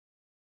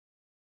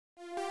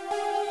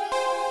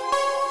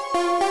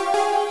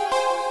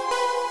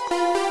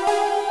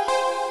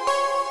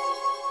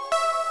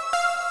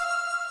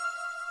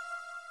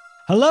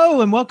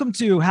Hello and welcome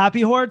to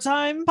Happy Horror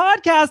Time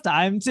Podcast.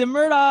 I'm Tim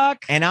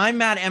Murdoch. And I'm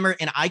Matt Emmer,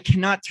 and I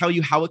cannot tell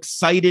you how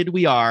excited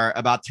we are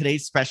about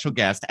today's special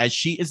guest, as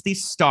she is the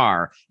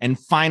star and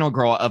final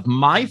girl of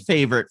my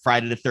favorite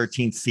Friday the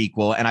 13th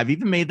sequel, and I've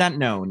even made that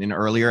known in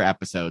earlier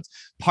episodes.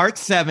 Part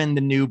 7, The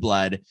New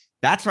Blood.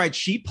 That's right.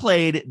 She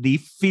played the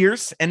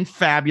fierce and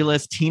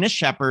fabulous Tina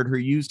Shepard, who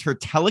used her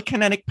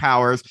telekinetic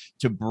powers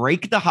to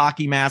break the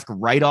hockey mask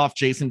right off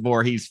Jason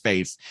Voorhees'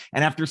 face.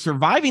 And after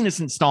surviving this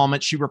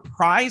installment, she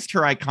reprised her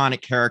iconic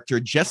character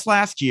just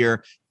last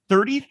year,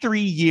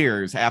 33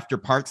 years after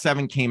Part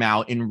 7 came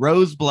out, in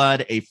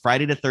Roseblood, a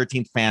Friday the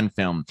 13th fan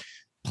film.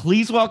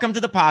 Please welcome to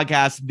the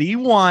podcast, the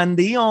one,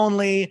 the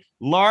only,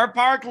 Lar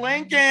Park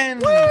Lincoln.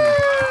 Woo!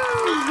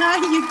 Hi,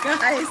 you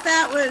guys.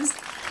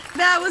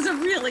 That was a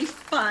really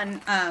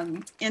fun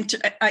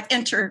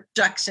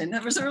introduction.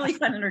 That was a really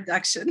fun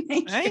introduction.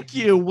 Thank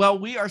you. Well,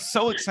 we are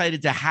so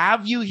excited to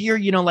have you here.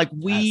 You know,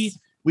 we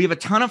have a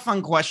ton of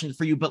fun questions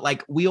for you, but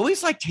we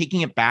always like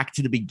taking it back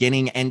to the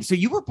beginning. And so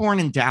you were born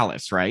in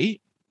Dallas,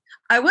 right?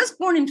 I was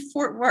born in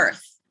Fort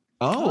Worth.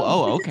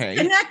 Oh, okay.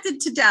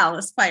 Connected to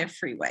Dallas by a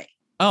freeway.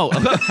 Oh,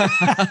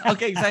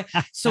 okay.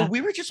 So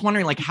we were just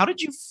wondering, how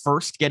did you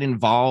first get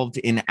involved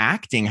in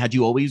acting? Had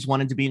you always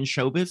wanted to be in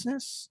show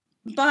business?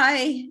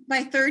 By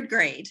third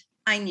grade,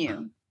 I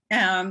knew.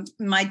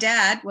 My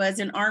dad was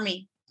an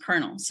Army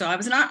colonel, so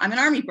I'm an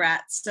Army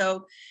brat.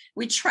 So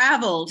we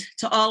traveled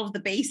to all of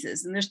the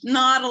bases, and there's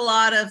not a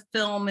lot of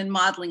film and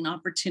modeling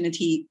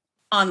opportunity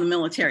on the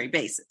military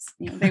bases.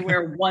 They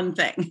wear one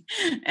thing,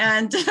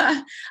 and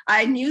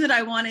I knew that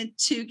I wanted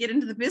to get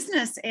into the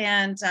business,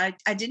 and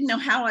I didn't know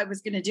how I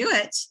was going to do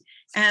it.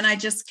 And I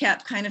just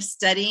kept kind of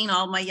studying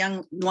all my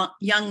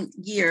young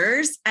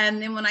years.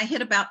 And then when I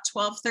hit about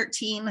 12,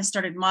 13, I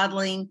started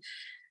modeling,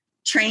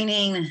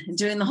 training,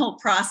 doing the whole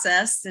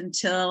process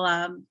until,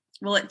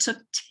 it took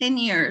 10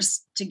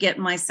 years to get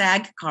my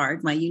SAG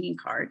card, my union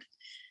card.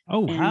 Oh,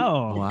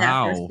 wow.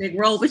 That first big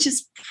role, which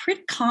is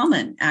pretty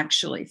common,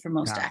 actually, for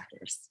most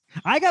actors.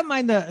 I got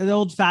mine the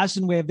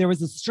old-fashioned way. If there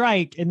was a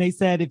strike and they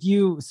said, if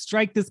you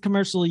strike this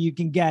commercial, you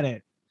can get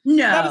it. No,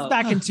 that was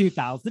back in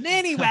 2000.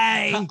 Anyway,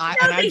 I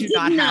do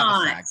not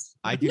have a SAG.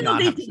 I do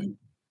not have a SAG.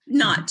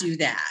 Not do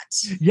that.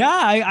 Yeah,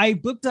 I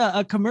booked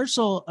a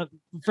commercial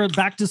for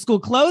back to school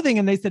clothing,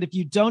 and they said, if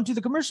you don't do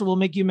the commercial, we'll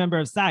make you a member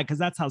of SAG, because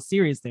that's how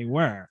serious they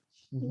were.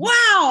 Wow,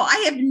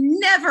 I have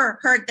never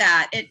heard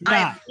that.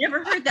 I've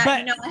never heard that.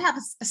 But, I have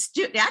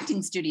a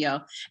acting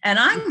studio, and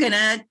I'm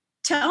gonna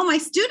tell my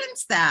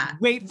students that.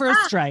 Wait for a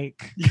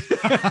strike.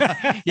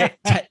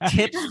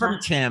 Tips from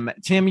Tim.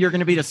 Tim, you're going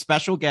to be the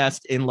special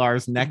guest in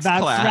Lar's next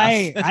class. That's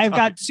right. I've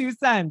got 2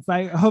 cents.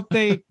 I hope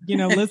they,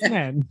 listen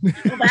in.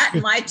 Well, that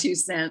and my 2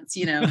 cents,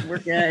 we're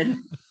good.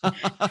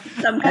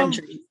 Some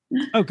countries.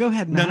 Go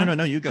ahead, Matt.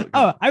 No, you go.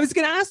 Oh, I was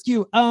going to ask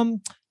you,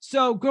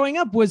 so growing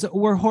up,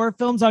 were horror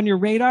films on your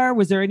radar?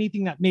 Was there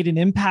anything that made an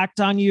impact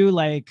on you?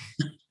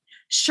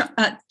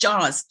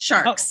 Jaws,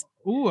 sharks.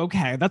 Oh,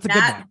 okay. That's a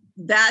good one.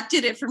 That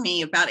did it for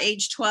me about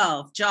age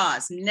 12.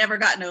 Jaws, never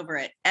gotten over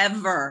it,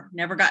 ever,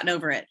 never gotten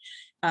over it.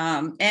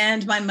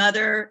 And my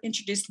mother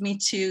introduced me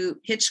to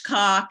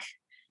Hitchcock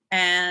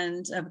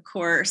and, of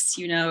course,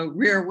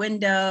 Rear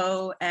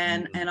Window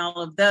and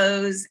all of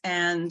those.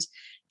 And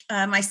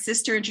my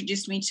sister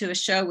introduced me to a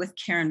show with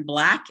Karen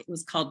Black. It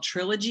was called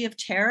Trilogy of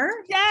Terror.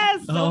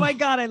 Yes. Oh my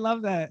God. I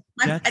love that.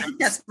 I think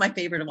that's my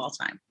favorite of all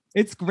time.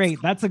 It's great.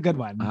 That's a good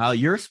one. Wow,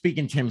 you're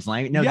speaking Tim's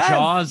language. No, yes.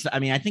 Jaws. I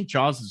mean, I think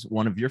Jaws is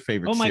one of your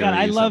favorite. Oh my God,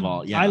 I love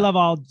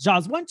all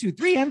Jaws 1, 2,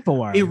 3, and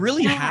 4. It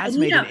really has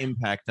made an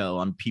impact though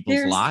on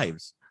people's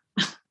lives.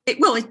 It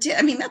did.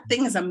 I mean, that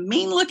thing is a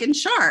mean looking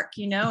shark,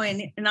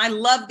 and I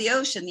love the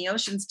ocean. The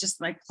ocean's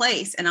just my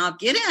place, and I'll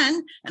get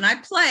in and I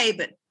play,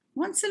 but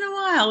once in a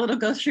while it'll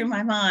go through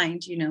my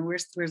mind,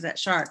 where's that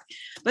shark?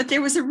 But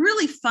there was a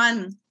really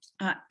fun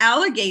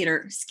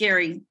alligator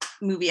scary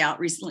movie out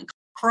recently,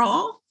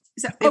 Crawl.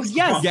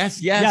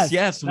 Yes.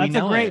 That's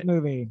a great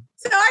movie.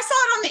 So I saw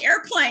it on the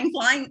airplane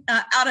flying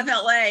out of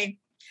LA,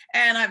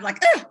 and I'm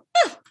like,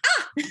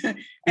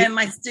 and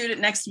my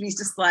student next to me is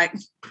just like,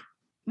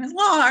 Ms.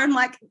 Lar, I'm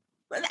like,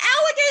 the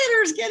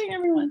alligators getting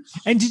everyone.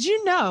 And did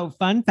you know,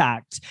 fun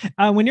fact,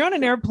 when you're on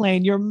an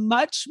airplane, you're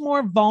much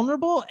more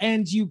vulnerable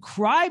and you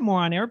cry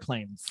more on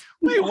airplanes.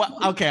 Wait,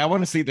 what? Okay, I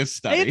want to see this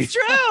study. It's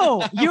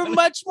true. You're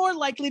much more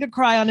likely to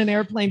cry on an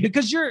airplane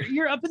because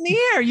you're up in the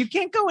air. You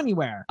can't go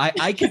anywhere.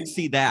 I can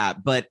see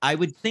that, but I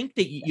would think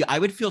that I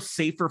would feel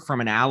safer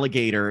from an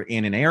alligator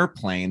in an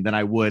airplane than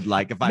I would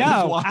if I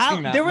was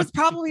watching that. There was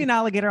probably an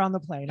alligator on the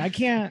plane. I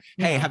can't.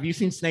 Hey, have you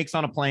seen snakes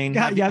on a plane?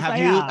 Yes, I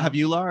have. Have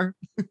you, Lar?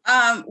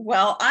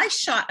 Well, I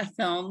shot a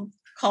film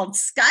called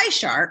Sky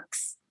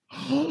Sharks.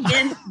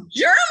 in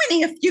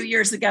Germany a few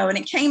years ago, and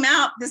it came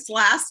out this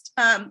last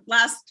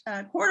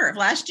quarter of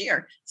last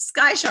year.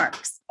 Sky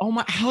Sharks. Oh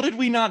my, how did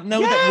we not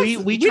know that?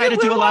 We try to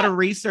do a lot of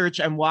research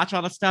and watch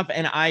all the stuff.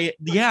 And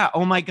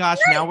oh my gosh,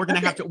 now we're going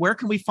to have to, where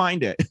can we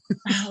find it?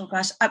 Oh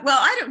gosh. Well,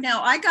 I don't know.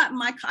 I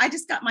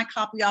just got my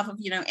copy off of,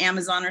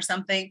 Amazon or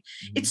something.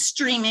 Mm-hmm. It's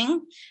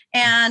streaming.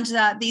 And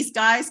these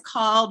guys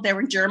called, they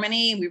were in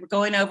Germany. We were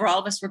going over, all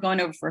of us were going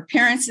over for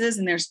appearances.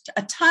 And there's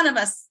a ton of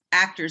us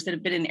actors that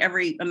have been in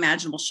every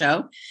imaginable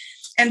show.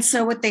 And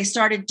so what they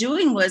started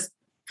doing was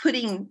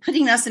putting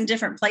us in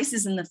different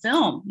places in the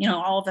film,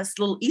 all of us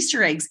little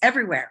Easter eggs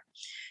everywhere.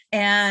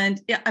 And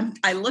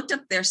I looked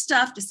up their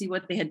stuff to see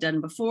what they had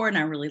done before, and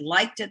I really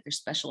liked it. Their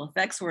special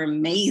effects were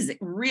amazing,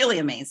 really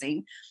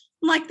amazing.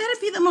 I'm like,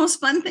 that'd be the most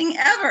fun thing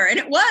ever. And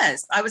it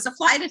was. I was a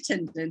flight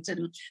attendant,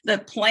 and the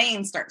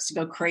plane starts to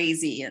go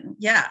crazy. And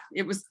yeah,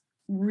 it was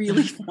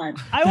really fun.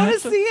 I want to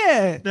see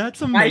it.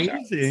 That's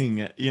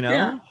amazing.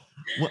 Yeah.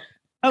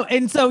 Oh,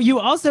 and so you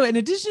also, in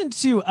addition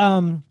to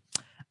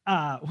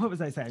what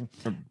was I saying?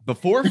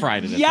 Before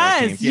Friday the 13th.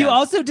 Yes, you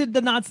also did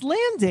the Knots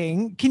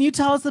Landing. Can you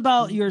tell us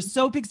about your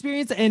soap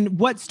experience and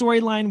what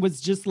storyline was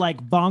just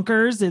like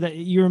bonkers that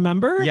you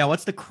remember? Yeah,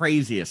 what's the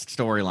craziest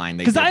storyline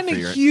they did? Because I'm a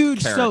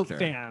huge soap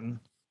fan.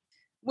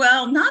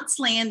 Well, Knots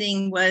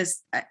Landing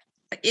is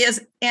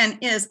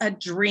a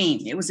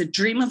dream. It was a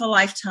dream of a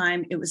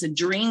lifetime. It was a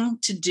dream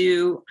to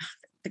do.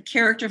 The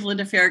character of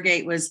Linda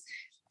Farragate was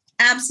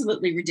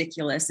absolutely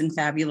ridiculous and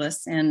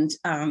fabulous. And,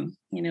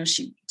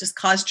 she just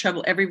caused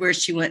trouble everywhere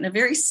she went in a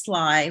very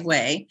sly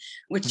way,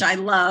 which I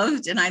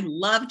loved. And I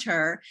loved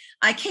her.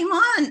 I came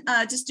on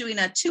just doing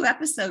a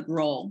 2-episode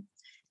role,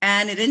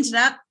 and it ended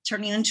up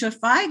turning into a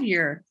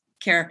 5-year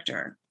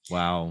character.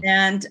 Wow.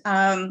 And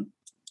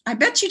I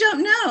bet you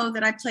don't know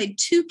that I played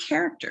 2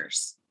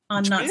 characters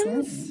on Knots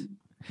Landing.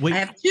 Wait. I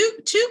have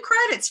two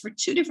credits for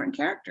 2 different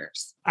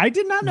characters. I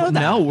did not know that.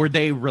 No, were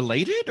they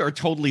related or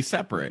totally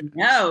separate?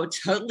 No,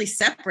 totally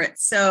separate.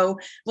 So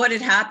what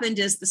had happened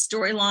is the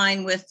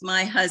storyline with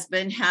my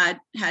husband had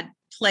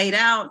played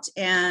out,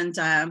 and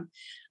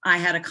I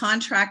had a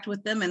contract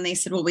with them, and they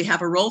said, well, we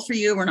have a role for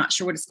you. We're not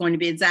sure what it's going to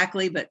be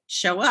exactly, but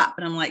show up.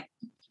 And I'm like,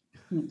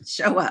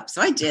 show up. So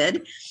I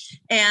did.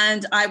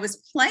 And I was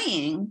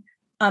playing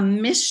a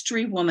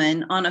mystery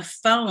woman on a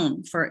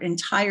phone for an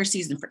entire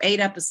season, for 8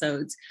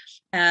 episodes,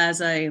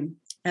 as a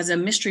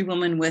mystery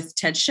woman with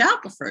Ted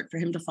Shackelford, for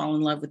him to fall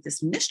in love with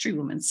this mystery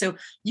woman. So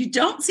you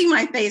don't see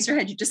my face or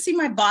head, you just see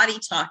my body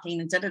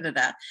talking and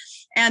da-da-da-da.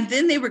 And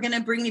then they were going to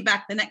bring me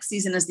back the next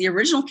season as the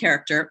original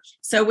character.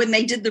 So when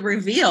they did the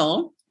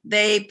reveal,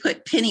 they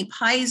put Penny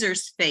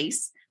Peyser's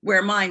face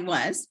where mine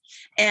was.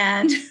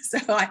 And so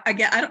I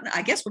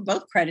guess we're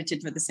both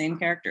credited for the same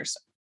characters.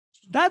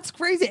 That's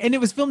crazy. And it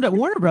was filmed at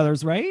Warner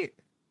Brothers, right?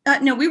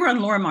 No, we were on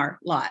Lorimar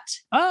lot.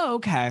 Oh,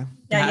 okay.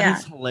 That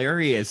is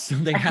hilarious.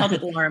 I called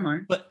it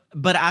Lorimar.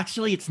 But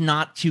actually, it's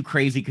not too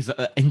crazy, because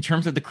in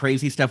terms of the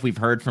crazy stuff we've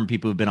heard from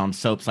people who've been on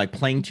soaps, like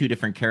playing 2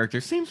 different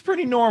characters seems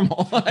pretty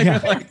normal.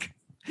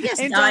 Yes,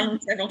 and dying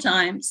several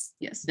times.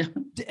 Yes.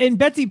 And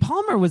Betsy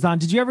Palmer was on.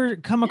 Did you ever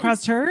come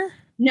across her?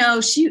 No,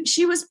 she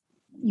was.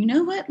 You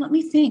know what? Let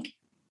me think.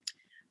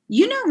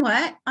 You know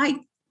what?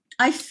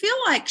 I feel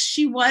like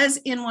she was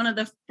in one of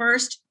the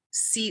first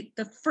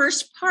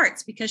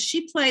parts, because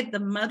she played the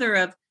mother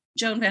of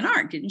Joan Van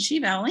Ark, didn't she,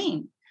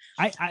 Valine?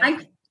 I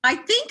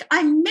think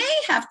I may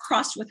have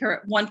crossed with her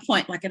at one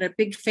point, like at a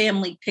big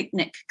family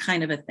picnic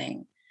kind of a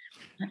thing.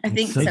 I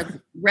think so.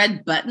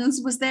 Red Buttons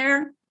was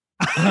there.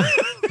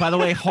 By the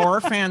way,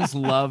 horror fans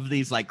love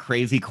these like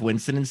crazy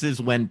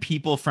coincidences when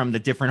people from the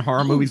different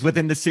horror movies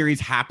within the series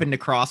happen to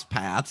cross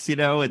paths.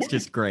 It's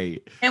just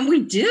great. And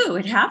we do.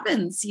 It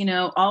happens,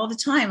 all the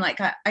time.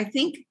 Like I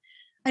think,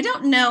 I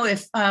don't know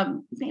if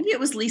maybe it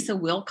was Lisa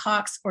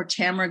Wilcox or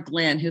Tamara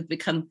Glenn, who've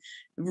become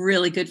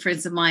really good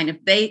friends of mine.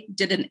 If they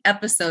did an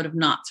episode of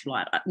Not,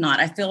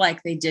 I feel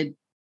like they did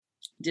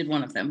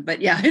one of them.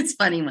 But yeah, it's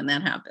funny when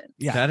that happened.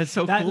 Yeah, that is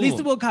so cool.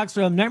 Lisa Wilcox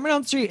from Nightmare on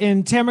Elm Street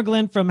and Tamara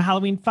Glenn from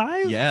Halloween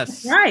 5.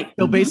 Yes. Right.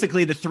 So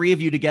basically the 3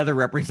 of you together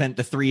represent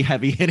the 3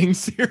 heavy hitting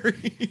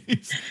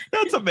series.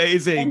 That's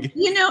amazing. And,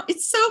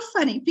 it's so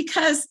funny,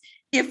 because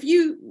if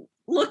you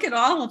look at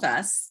all of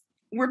us,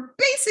 we're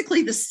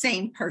basically the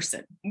same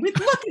person. We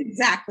look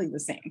exactly the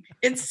same.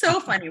 It's so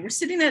funny. We're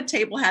sitting at a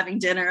table having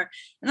dinner,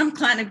 and I'm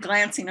kind of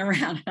glancing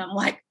around, and I'm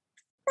like,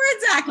 we're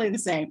exactly the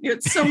same.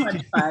 It's so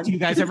much fun. Do you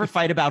guys ever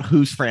fight about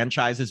whose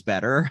franchise is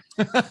better?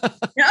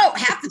 No,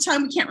 half the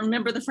time we can't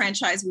remember the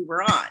franchise we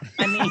were on.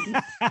 I mean,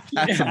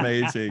 that's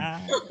amazing.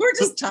 We're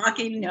just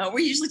talking, we're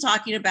usually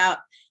talking about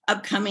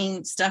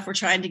upcoming stuff we're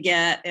trying to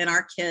get, and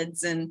our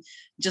kids, and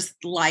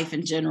just life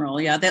in general.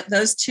 Yeah,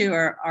 those 2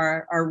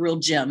 are real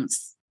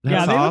gems.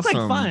 Yeah, they look like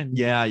awesome. fun.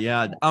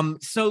 Yeah.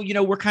 So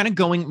we're kind of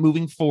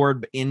moving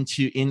forward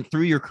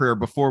through your career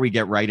before we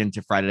get right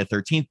into Friday the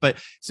 13th. But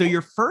so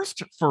your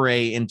first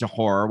foray into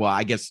horror, well,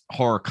 I guess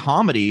horror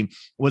comedy,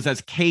 was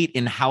as Kate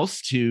in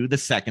House 2, The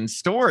Second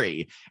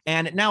Story.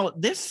 And now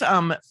this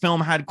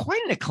film had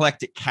quite an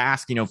eclectic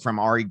cast, from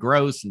Ari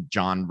Gross and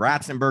John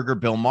Ratzenberger,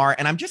 Bill Maher.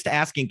 And I'm just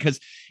asking because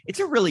it's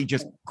a really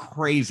just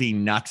crazy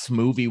nuts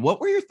movie.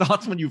 What were your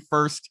thoughts when you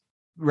first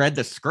read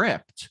the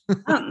script?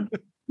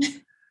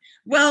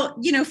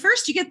 Well,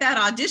 first you get that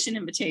audition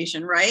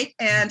invitation, right?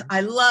 And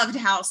I loved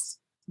House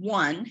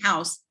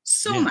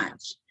so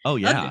much. Oh,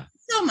 yeah.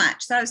 So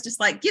much. So I was just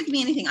like, give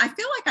me anything. I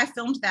feel like I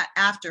filmed that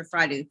after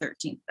Friday the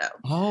 13th, though.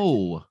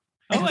 Oh,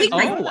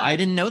 I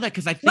didn't know that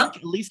because I think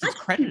at least it's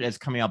credited as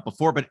coming out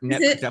before, but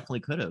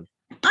definitely could have.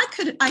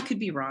 I could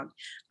be wrong.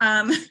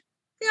 No,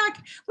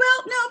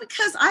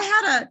 because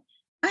I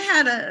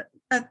had a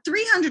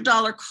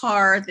 $300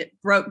 car that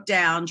broke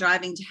down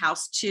driving to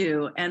House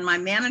 2, and my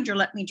manager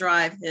let me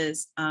drive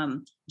his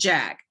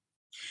Jag.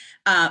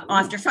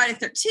 After Friday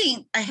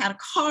 13th, I had a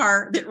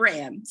car that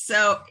ran.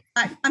 So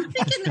I'm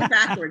thinking they're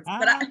backwards,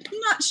 but I'm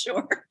not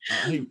sure.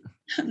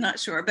 I'm not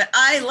sure, but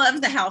I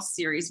love the House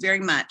series very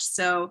much.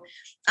 So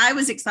I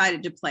was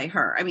excited to play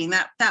her. I mean,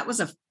 that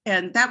was a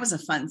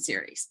fun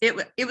series.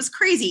 It was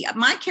crazy.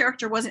 My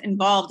character wasn't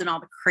involved in all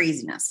the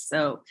craziness.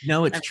 So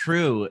no, it's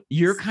true.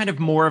 You're kind of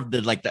more of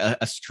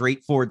a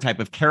straightforward type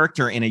of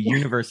character in a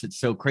universe that's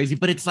so crazy,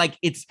 but it's like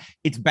it's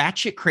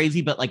batshit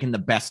crazy, but like in the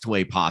best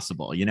way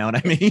possible. You know what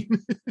I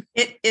mean?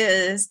 It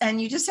is. And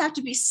you just have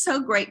to be so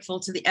grateful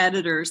to the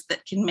editors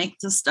that can make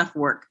this stuff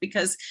work,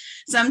 because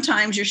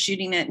sometimes you're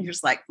shooting it and you're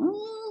just like,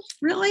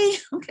 really?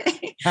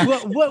 Okay.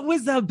 What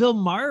was Bill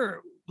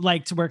Maher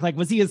like to work? Like,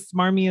 was he as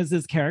smarmy as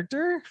his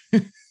character?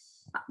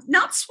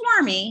 Not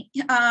swarmy,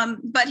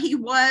 but he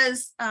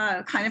was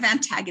kind of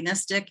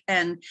antagonistic.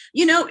 And,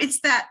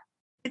 it's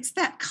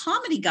that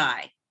comedy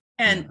guy.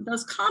 And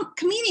those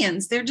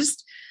comedians, they're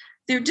just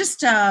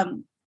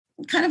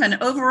kind of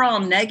an overall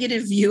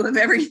negative view of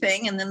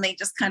everything, and then they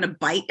just kind of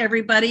bite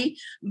everybody.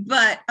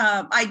 But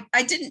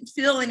I didn't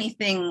feel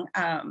anything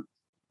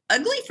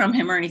ugly from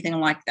him or anything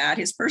like that.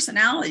 His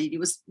personality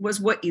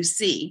was what you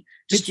see.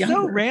 It's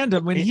so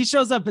random when he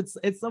shows up.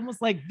 It's almost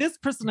like this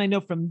person I know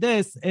from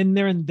this, and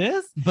they're in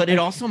this. But it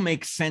also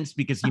makes sense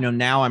because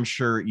now I'm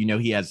sure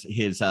he has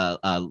his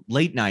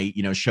late night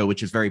show,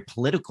 which is very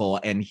political,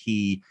 and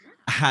he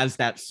has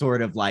that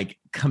sort of like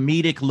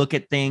comedic look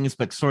at things,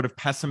 but sort of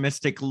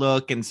pessimistic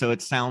look. And so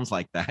it sounds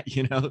like that,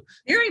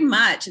 Very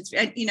much.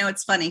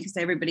 It's funny because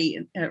everybody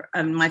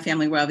in my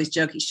family, we always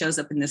joke, he shows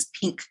up in this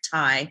pink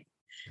tie,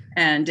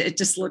 and it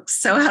just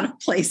looks so out of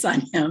place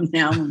on him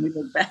now when we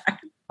look back.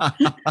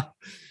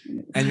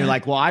 And you're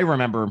like, well, I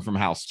remember him from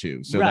House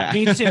 2. So right,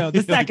 me too.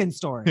 The second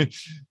story.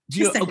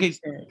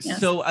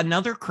 So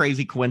another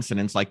crazy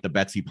coincidence, like the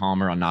Betsy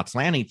Palmer on Knots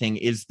Landing thing,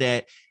 is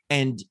that,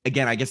 and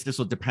again, I guess this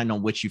will depend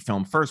on which you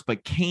film first,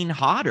 but Kane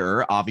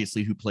Hodder,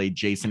 obviously, who played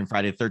Jason in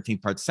Friday the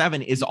 13th Part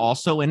 7, is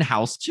also in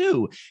House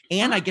 2.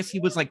 And I guess he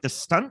was like the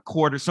stunt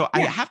coordinator. So I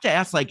have to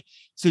ask,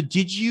 so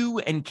did you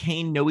and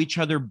Kane know each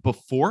other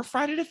before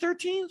Friday the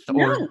 13th?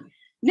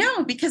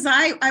 No, because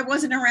I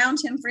wasn't around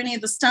him for any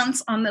of the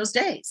stunts on those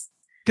days.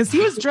 Because he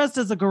was dressed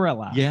as a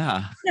gorilla.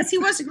 Yeah. Yes, he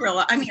was a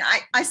gorilla. I mean,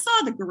 I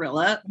saw the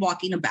gorilla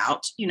walking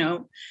about,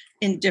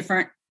 in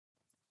different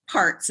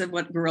parts of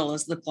what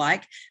gorillas look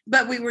like,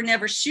 but we were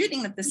never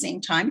shooting at the same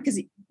time because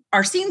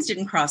our scenes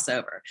didn't cross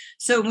over.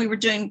 So when we were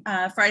doing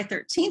Friday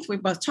 13th, we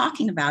were both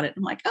talking about it.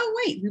 I'm like,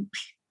 oh, wait,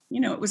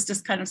 it was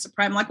just kind of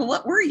surprised. I'm like, well,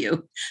 what were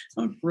you?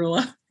 I'm a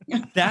gorilla.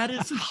 That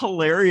is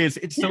hilarious.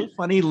 It's so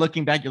funny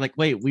looking back. You're like,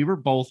 wait, we were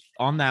both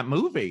on that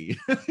movie.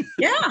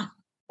 Yeah.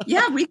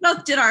 Yeah, we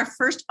both did our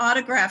first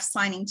autograph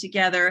signing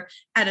together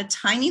at a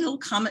tiny little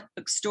comic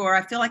book store.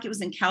 I feel like it was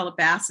in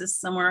Calabasas,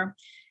 somewhere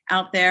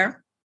out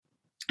there.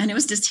 And it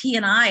was just he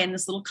and I in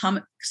this little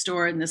comic book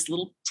store in this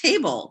little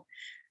table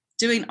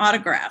doing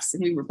autographs.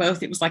 And it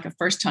was like a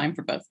first time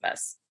for both of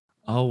us.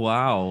 Oh,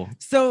 wow.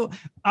 So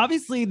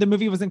obviously the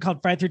movie wasn't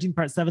called Friday 13th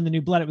Part 7, The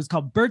New Blood. It was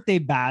called Birthday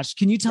Bash.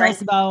 Can you tell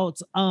us about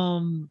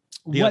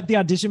what the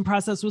audition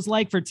process was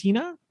like for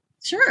Tina?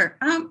 Sure.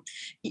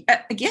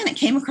 Again, it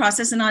came across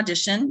as an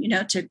audition,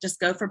 to just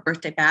go for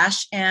Birthday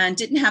Bash, and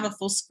didn't have a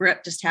full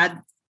script, just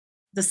had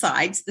the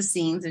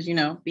scenes, as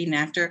being an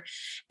actor.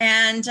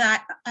 And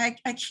I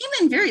came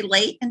in very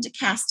late into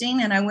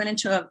casting, and I went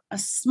into a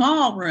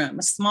small room,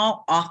 a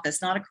small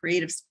office, not a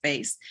creative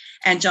space.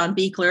 And John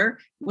Beekler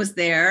was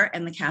there,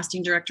 and the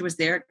casting director was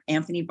there,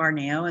 Anthony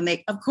Barneo.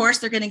 And of course,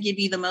 they're going to give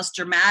you the most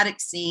dramatic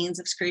scenes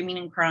of screaming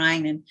and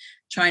crying and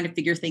trying to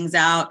figure things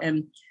out.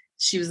 And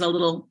she was a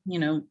little,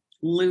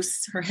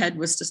 loose. Her head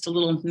was just a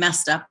little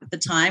messed up at the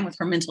time with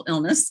her mental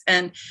illness.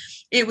 And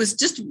it was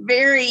just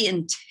very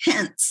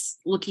intense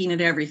looking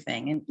at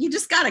everything. And you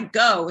just got to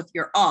go with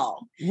your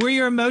all. Were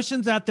your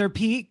emotions at their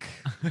peak?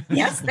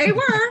 Yes, they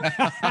were.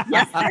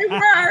 Yes, they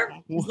were.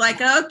 It's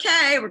like,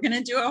 okay, we're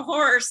going to do a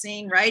horror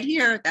scene right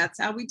here. That's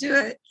how we do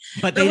it.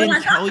 But they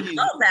didn't tell you.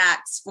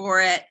 Callbacks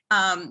for it.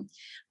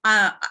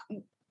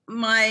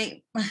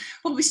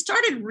 we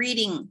started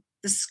reading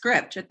the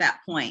script at that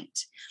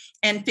point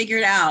and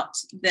figured out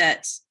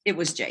that it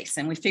was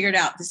Jason. We figured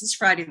out this is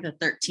Friday the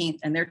 13th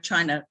and they're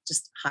trying to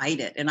just hide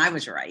it. And I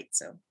was right.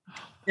 So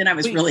then I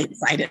was really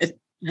excited.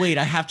 Wait,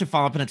 I have to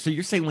follow up on it. So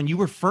you're saying when you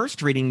were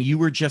first reading, you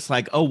were just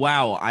like, oh,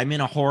 wow, I'm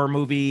in a horror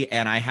movie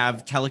and I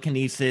have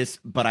telekinesis,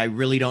 but I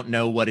really don't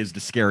know what is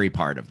the scary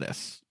part of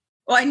this.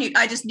 Well,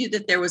 I just knew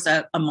that there was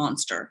a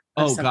monster.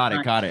 Oh, got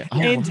it. Oh,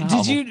 and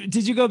wow.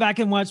 did you go back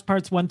and watch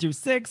parts 1 through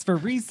 6 for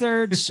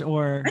research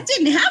or? I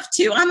didn't have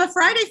to. I'm a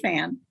Friday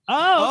fan.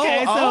 Oh,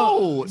 okay.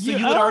 So you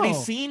had already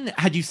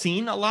had you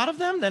seen a lot of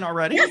them then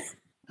already?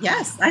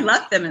 Yes. I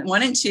love them. And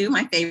 1 and 2,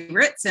 my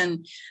favorites,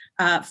 and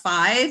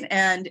 5.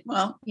 And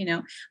well,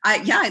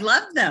 I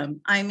love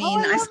them. I mean,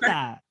 I love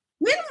that.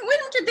 When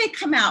did they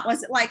come out?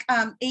 Was it like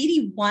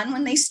 81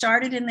 when they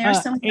started in there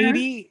somewhere?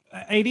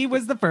 80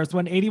 was the first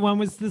one. 81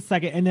 was the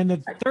second. And then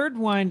the third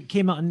one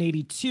came out in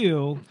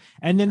 82.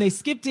 And then they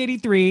skipped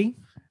 83.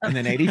 And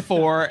then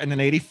 84, and then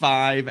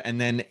 85,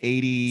 and then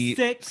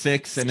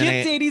 86, and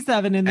then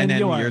 87, and then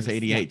yours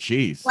 88.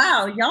 Jeez.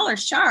 Wow, y'all are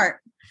sharp.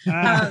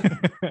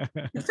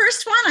 The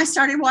first one, I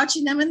started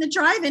watching them in the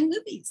drive-in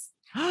movies.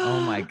 Oh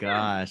my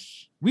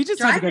gosh. We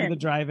just had to go to the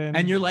drive-in.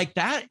 And you're like,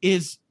 that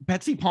is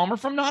Betsy Palmer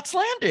from Knots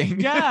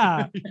Landing.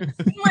 Yeah.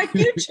 My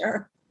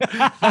future.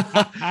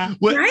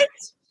 Right?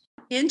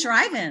 In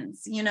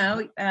drive-ins,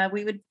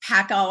 we would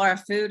pack all our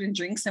food and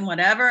drinks and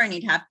whatever, and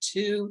you'd have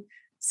 2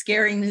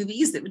 scary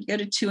movies that would go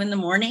to 2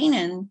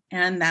 a.m.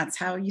 And that's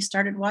how you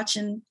started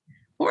watching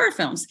horror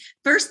films.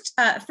 First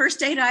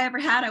date I ever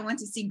had, I went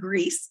to see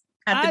Grease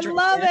at the drive-in.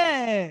 I love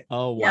it.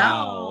 Oh,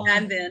 wow. Yeah.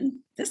 And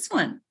then this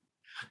one.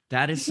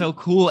 That is so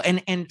cool.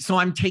 And so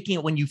I'm taking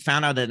it when you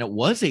found out that it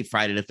was a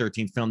Friday the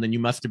 13th film, then you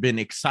must have been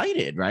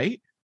excited,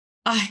 right?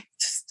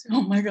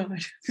 Oh my God, I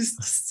was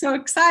so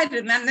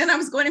excited. And then I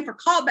was going in for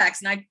callbacks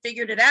and I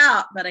figured it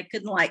out, but I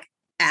couldn't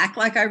act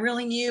like I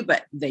really knew,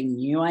 but they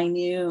knew I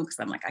knew because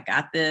I'm like, I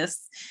got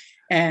this.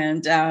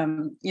 And,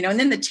 and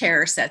then the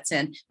terror sets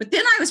in. But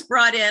then I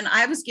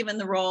was given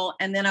the role,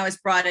 and then I was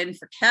brought in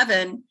for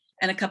Kevin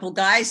and a couple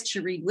guys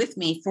to read with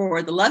me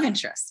for the love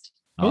interest.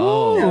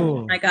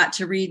 Oh, I got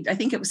to read, I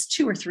think it was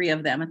 2 or 3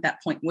 of them at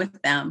that point with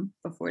them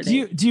before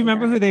they. Do you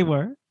remember who they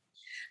were?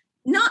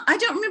 No, I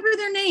don't remember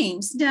their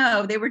names.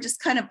 No, they were just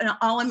kind of an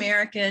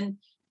all-American,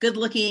 good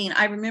looking.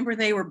 I remember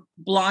they were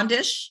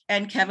blondish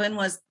and Kevin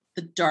was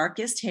the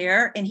darkest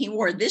hair and he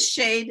wore this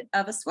shade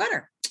of a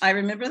sweater. I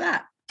remember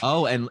that.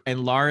 Oh, and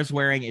Lara's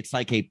wearing, it's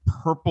like a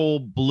purple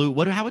blue.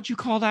 How would you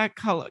call that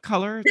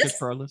color? Just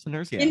for our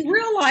listeners? Yeah. In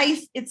real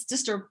life, it's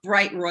just a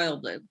bright royal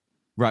blue.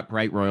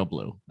 Bright royal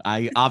blue.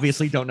 I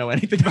obviously don't know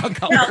anything about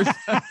colors.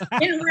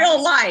 In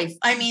real life,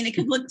 I mean, it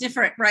could look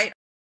different, right?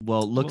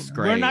 Well, it looks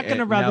great. We're not going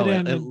to rub it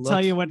in and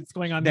tell you what's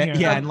going on here.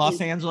 Yeah, in Los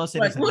Angeles,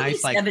 it is we'll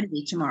nice. Be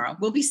 70 tomorrow.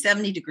 We'll be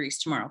 70 degrees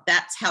tomorrow.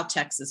 That's how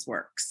Texas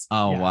works.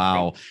 Oh, yeah.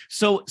 Wow.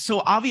 So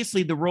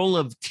obviously the role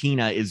of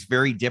Tina is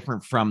very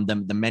different from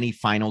the many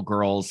final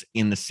girls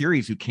in the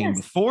series who came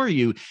before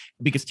you,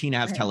 because Tina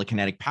has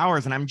telekinetic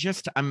powers. And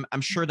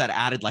I'm sure that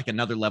added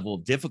another level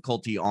of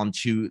difficulty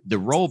onto the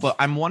role. But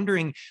I'm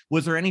wondering,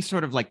 was there any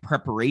sort of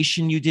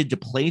preparation you did to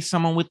play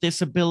someone with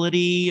this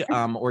ability?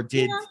 Or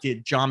did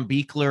John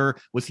Buechler,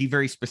 was he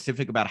very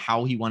specific about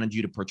how he wanted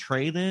you to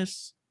portray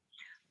this?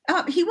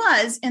 He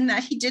was, in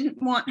that he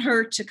didn't want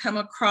her to come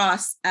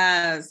across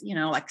as,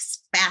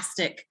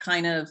 spastic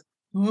kind of,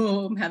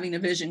 I'm having a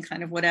vision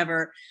kind of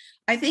whatever.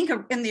 I think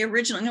in the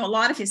original, a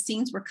lot of his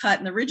scenes were cut.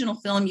 In the original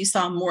film, you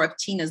saw more of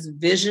Tina's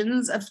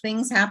visions of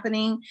things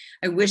happening.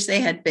 I wish they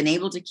had been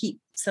able to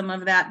keep some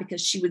of that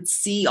because she would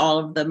see all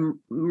of the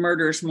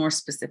murders more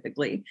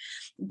specifically.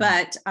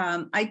 But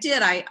I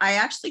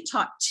actually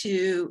talked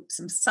to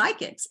some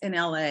psychics in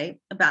LA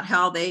about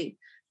how they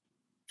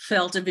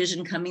felt a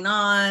vision coming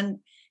on.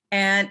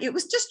 And it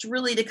was just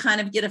really to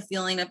kind of get a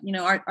feeling of,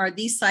 are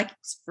these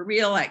psychics for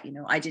real?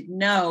 I didn't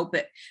know,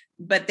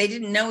 but they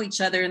didn't know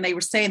each other and they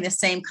were saying the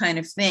same kind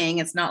of thing.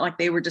 It's not like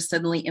they were just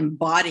suddenly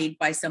embodied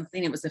by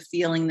something. It was a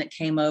feeling that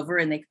came over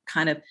and they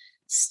kind of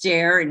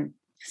stare and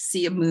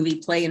see a movie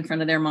play in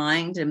front of their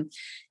mind. And,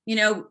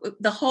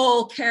 the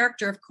whole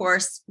character, of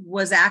course,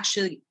 was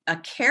actually a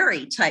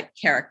Carrie type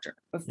character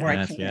before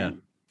I came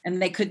in. And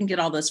they couldn't get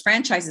all those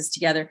franchises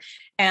together.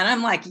 And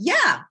I'm like,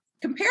 yeah,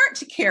 compare it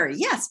to Carrie.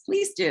 Yes,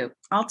 please do.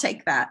 I'll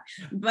take that.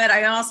 But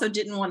I also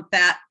didn't want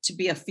that to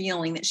be a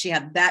feeling that she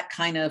had that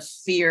kind of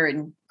fear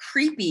and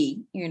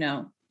creepy,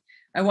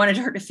 I wanted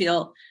her to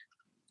feel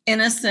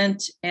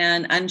innocent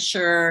and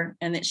unsure,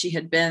 and that she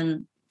had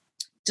been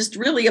just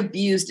really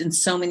abused in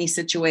so many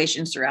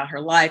situations throughout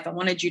her life. I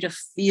wanted you to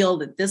feel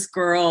that this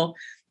girl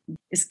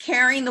is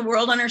carrying the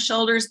world on her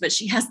shoulders, but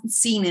she hasn't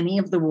seen any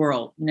of the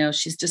world.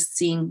 She's just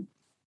seeing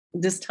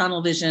this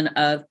tunnel vision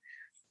of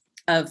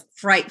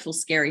frightful,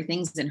 scary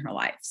things in her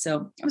life.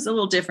 So it was a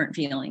little different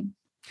feeling.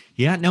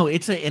 Yeah, no,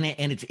 it's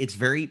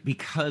very,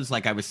 because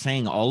like I was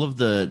saying, all of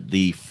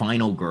the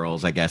final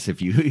girls, I guess,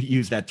 if you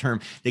use that term,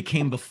 that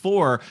came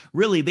before,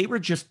 really, they were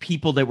just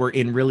people that were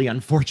in really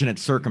unfortunate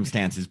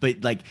circumstances.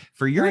 But like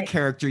for your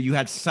character, you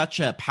had such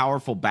a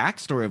powerful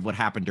backstory of what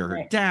happened to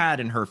her dad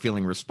and her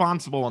feeling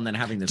responsible, and then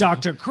having this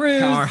Dr.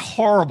 Cruz,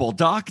 horrible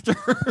doctor.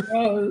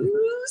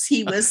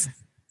 He was.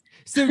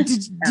 So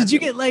did you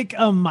get like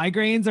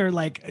migraines, or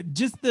like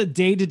just the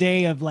day to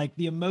day of like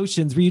the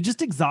emotions? Were you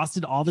just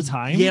exhausted all the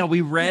time? Yeah, we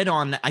read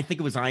on, I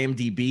think it was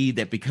IMDb,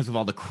 that because of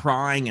all the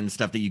crying and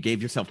stuff that you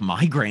gave yourself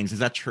migraines. Is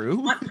that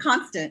true?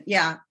 Constant.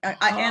 Yeah. And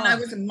I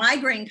was a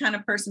migraine kind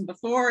of person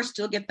before,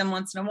 still get them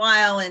once in a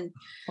while. And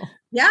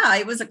yeah,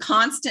 it was a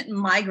constant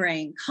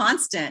migraine,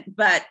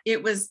 but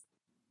it was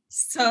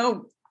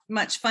so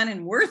much fun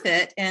and worth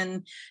it.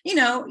 And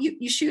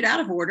you shoot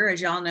out of order,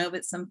 as y'all know,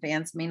 but some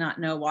fans may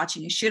not know.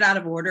 Watching you shoot out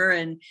of order,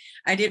 and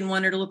I didn't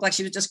want her to look like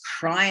she was just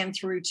crying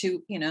through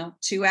 2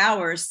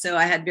 hours. So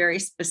I had very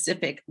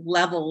specific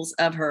levels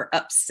of her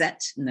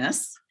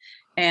upsetness,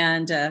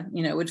 and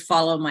would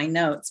follow my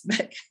notes.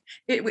 But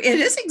it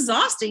is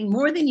exhausting,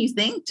 more than you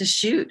think, to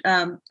shoot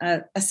a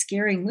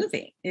scary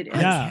movie. It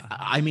is. Yeah.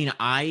 I mean,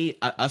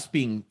 us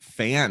being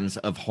fans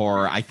of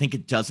horror, I think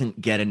it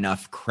doesn't get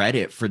enough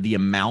credit for the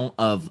amount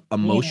of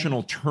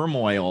emotional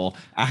turmoil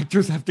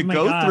actors have to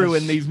go through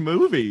in these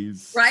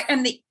movies. Right.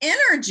 And the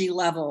energy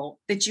level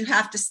that you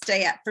have to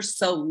stay at for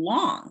so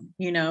long,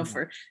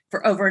 for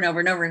over and over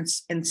and over,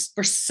 and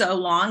for so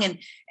long,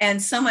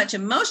 and so much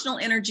emotional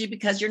energy,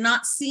 because you're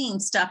not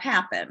seeing stuff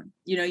happen.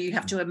 You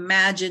have to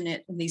imagine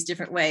it in these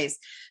different ways.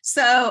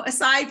 So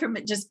aside from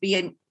it just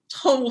being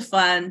total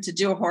fun to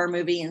do a horror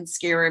movie and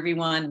scare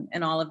everyone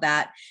and all of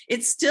that,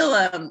 it's still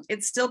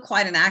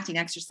quite an acting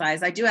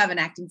exercise. I do have an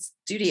acting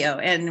studio,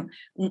 and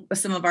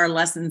some of our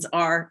lessons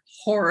are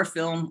horror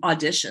film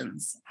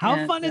auditions.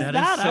 How fun is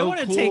that? So I want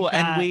to cool. take that.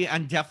 And we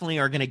definitely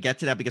are going to get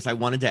to that, because I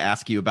wanted to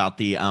ask you about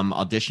the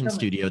audition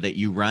studio that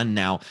you run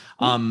now,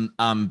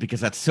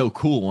 because that's so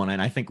cool,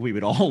 and I think we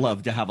would all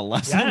love to have a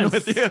lesson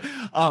with you.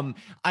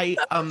 I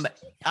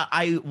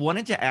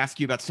wanted to ask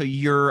you about, so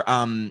your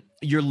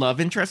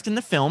love interest in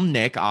the film,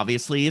 Nick,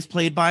 obviously is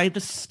played by the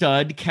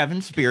stud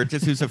Kevin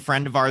Spiritus, who's a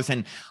friend of ours.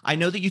 And I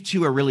know that you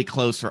two are really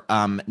close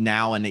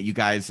now, and that you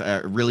guys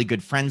are really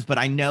good friends. But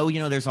I know,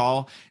 there's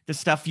all the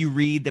stuff you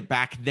read that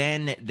back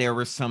then there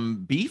was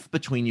some beef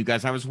between you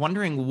guys. I was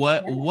wondering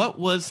what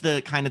was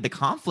the kind of the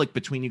conflict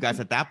between you guys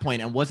at that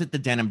point, and was it the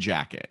denim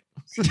jacket?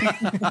 We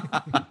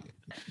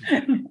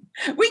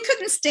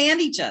couldn't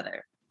stand each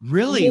other.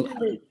 Really?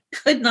 We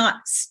could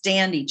not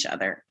stand each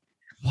other.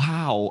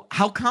 Wow.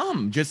 How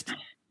come? We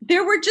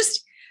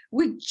just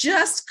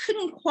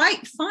couldn't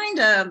quite find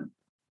there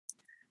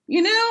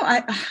were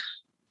a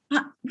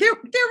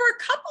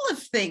couple of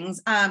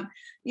things.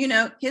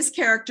 His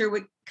character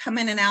would come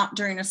in and out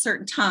during a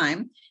certain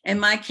time,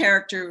 and my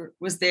character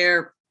was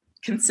there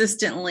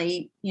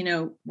consistently,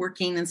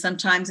 working, and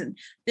sometimes, and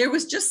there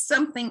was just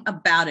something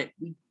about it.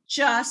 We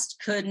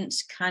just couldn't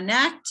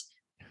connect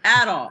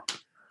at all.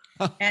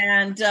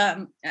 And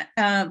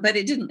but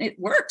it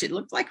worked. It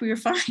looked like we were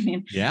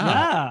fine.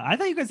 Yeah, I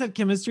thought you guys had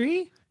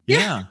chemistry.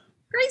 Yeah.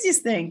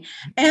 Craziest thing.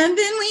 And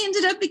then we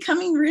ended up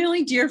becoming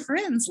really dear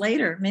friends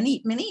later,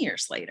 many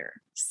years later.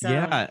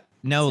 So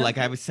like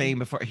I was saying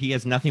before, he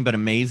has nothing but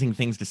amazing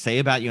things to say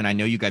about you, and I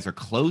know you guys are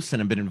close and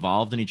have been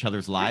involved in each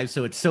other's lives,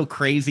 so it's so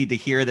crazy to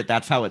hear that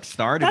that's how it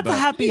started. That's a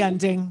happy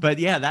ending. But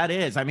yeah, that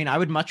is. I mean, I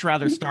would much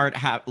rather start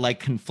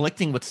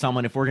conflicting with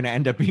someone if we're going to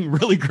end up being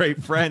really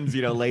great friends,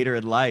 later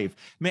in life.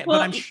 But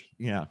I'm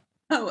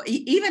Oh,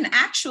 even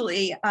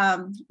actually,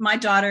 my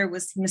daughter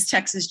was Miss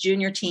Texas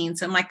Junior Teen.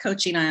 So my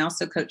coaching, I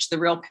also coached the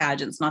real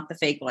pageants, not the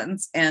fake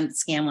ones and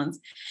scam ones.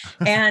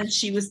 And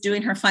she was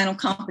doing her final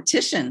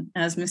competition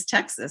as Miss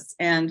Texas.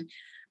 And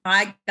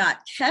I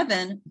got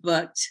Kevin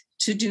booked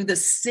to do the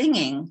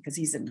singing, because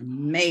he's an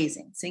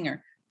amazing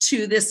singer,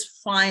 to this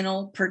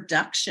final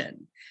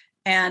production.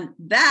 And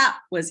that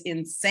was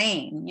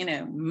insane.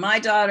 My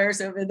daughter's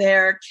over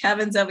there,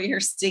 Kevin's over here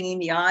singing,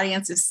 the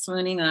audience is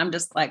swooning, and I'm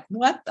just like,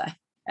 what the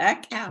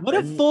heck happened? What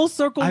a full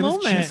circle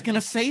moment. I was just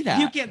gonna say that.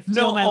 You can't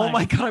steal my life.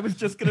 My God, I was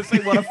just gonna say,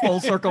 what a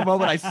full circle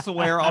moment. I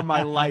swear on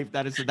my life,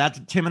 that's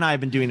Tim and I have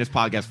been doing this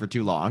podcast for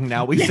too long.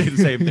 Now we say the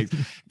same things.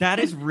 That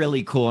is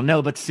really cool.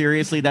 No, but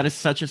seriously, that is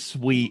such a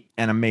sweet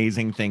and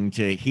amazing thing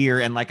to hear.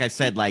 And like I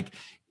said,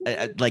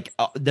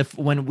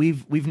 when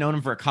we've known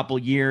him for a couple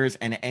years,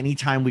 and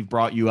anytime we've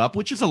brought you up,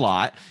 which is a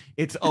lot,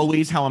 it's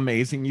always how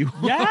amazing you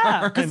are.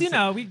 Yeah, because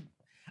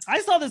I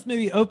saw this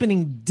movie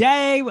opening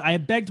day. I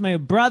begged my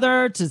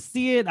brother to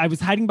see it. I was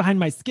hiding behind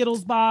my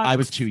Skittles box. I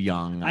was too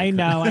young. I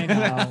know. No,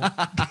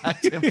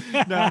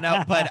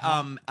 but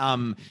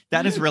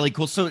that is really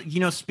cool. So,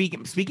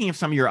 speaking of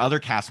some of your other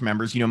cast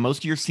members, most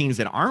of your scenes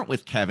that aren't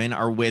with Kevin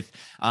are with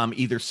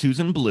either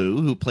Susan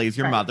Blue, who plays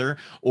your mother,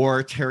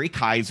 or Terry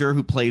Kaiser,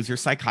 who plays your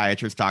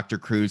psychiatrist, Dr.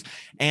 Cruz.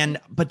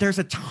 But there's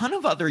a ton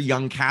of other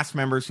young cast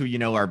members who,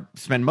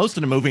 spend most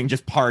of the movie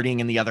just partying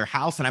in the other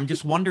house. And I'm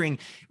just wondering,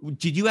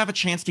 did you have a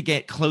chance chance to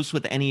get close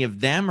with any of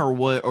them, or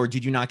what, or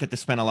did you not get to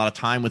spend a lot of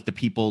time with the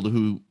people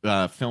who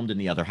filmed in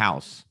the other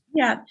house?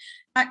 Yeah,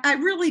 I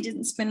really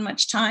didn't spend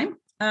much time.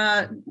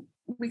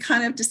 We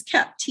kind of just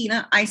kept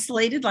Tina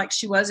isolated, like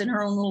she was in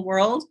her own little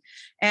world.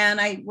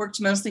 And I worked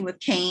mostly with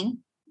Kane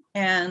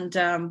and,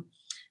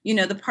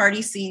 the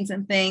party scenes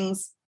and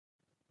things.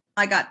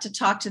 I got to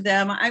talk to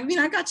them. I mean,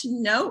 I got to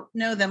know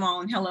them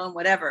all and hello and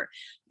whatever,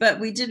 but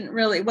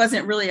it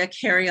wasn't really a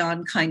carry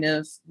on kind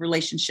of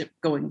relationship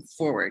going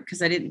forward.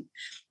 Cause I didn't,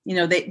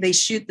 they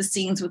shoot the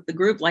scenes with the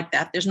group like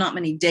that. There's not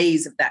many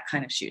days of that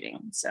kind of shooting.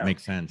 So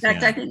makes sense. In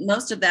fact, I think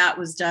most of that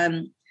was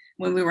done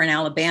when we were in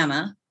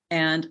Alabama,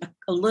 and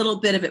a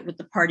little bit of it with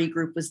the party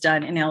group was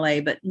done in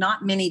LA, but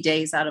not many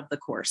days out of the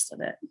course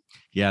of it.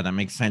 Yeah, that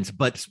makes sense.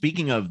 But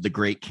speaking of the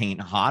great Kane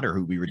Hodder,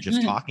 who we were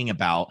just talking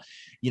about,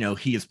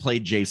 he has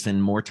played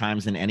Jason more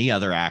times than any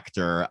other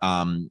actor.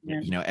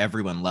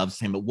 Everyone loves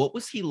him. But what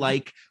was he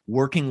like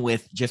working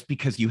with, just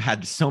because you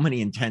had so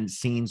many intense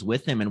scenes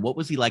with him? And what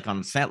was he like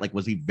on set? Like,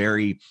 was he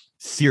very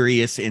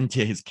serious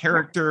into his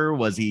character?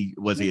 Was he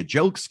a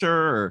jokester?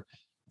 Or?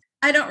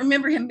 I don't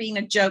remember him being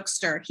a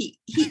jokester. He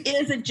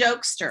is a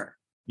jokester.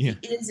 Yeah.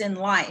 He is in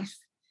life.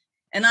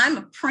 And I'm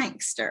a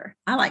prankster.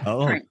 I like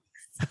pranks.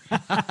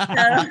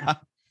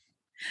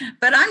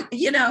 But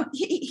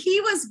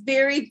he was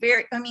very,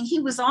 very,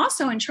 he was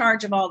also in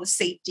charge of all the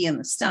safety and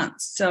the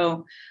stunts.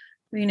 So,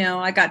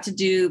 I got to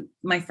do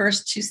my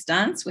first 2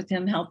 stunts with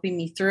him helping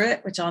me through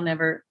it, which I'll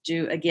never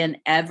do again,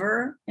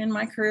 ever in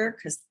my career,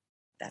 because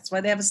that's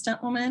why they have a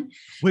stunt woman.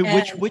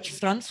 Wait, which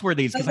stunts were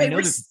these? Because I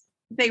know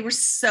they were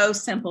so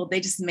simple. They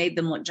just made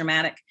them look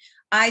dramatic.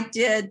 I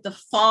did the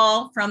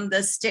fall from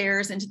the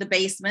stairs into the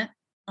basement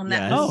on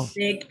that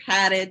big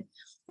padded,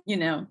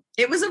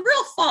 it was a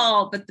real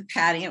fall, but the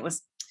padding, it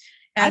was.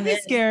 I'd be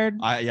scared.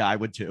 I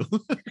would too.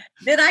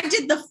 Then I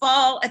did the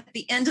fall at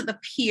the end of the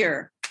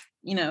pier,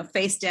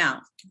 face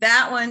down.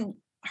 That one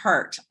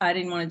hurt. I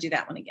didn't want to do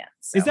that one again.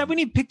 So. Is that when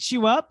he picks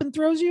you up and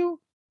throws you?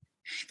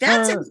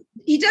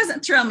 He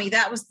doesn't throw me.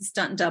 That was the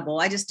stunt double.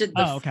 I just did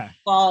the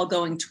fall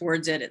going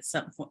towards it at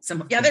some point.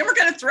 They were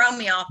going to throw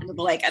me off into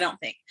the lake. I don't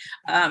think.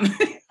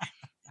 I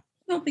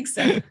don't think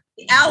so.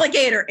 The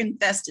alligator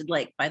infested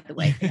lake, by the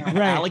way. Right.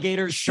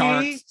 Alligators,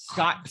 sharks,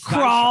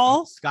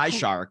 sky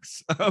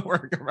sharks.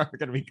 We're going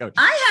to be coaching.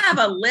 I have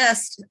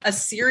a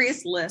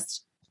serious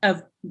list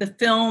of the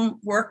film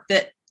work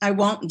that I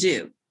won't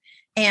do,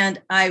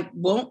 and I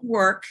won't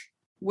work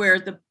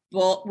where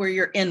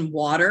you're in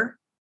water.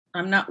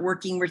 I'm not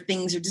working where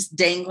things are just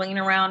dangling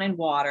around in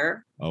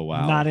water. Oh,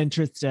 wow. Not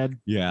interested.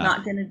 Yeah.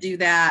 Not going to do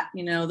that.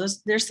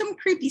 There's some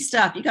creepy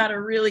stuff. You got to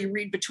really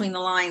read between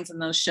the lines in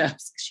those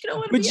shows.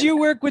 Would you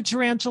work with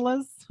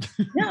tarantulas?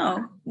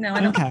 No,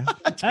 I don't. Okay.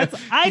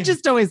 I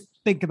just always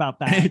think about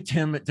that.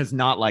 Tim does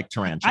not like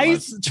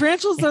tarantulas.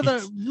 Tarantulas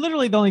are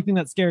literally the only thing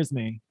that scares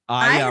me.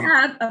 I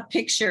had a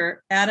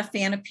picture at a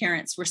fan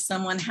appearance where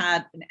someone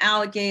had an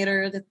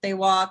alligator that they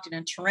walked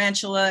and a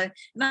tarantula,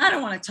 and I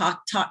don't want to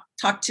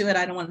talk to it.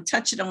 I don't want to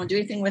touch it. I don't want to do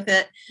anything with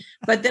it.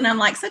 But then I'm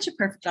like, such a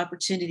perfect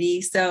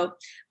opportunity. So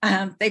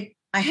I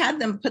had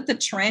them put the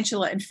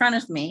tarantula in front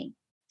of me,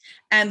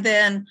 and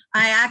then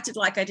I acted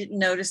like I didn't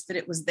notice that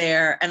it was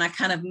there, and I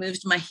kind of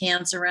moved my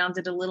hands around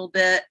it a little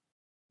bit,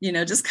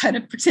 just kind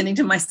of pretending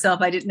to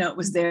myself I didn't know it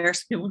was there.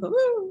 So people go,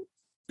 ooh.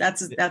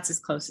 That's as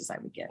close as I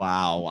would get.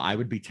 Wow, I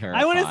would be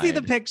terrified. I want to see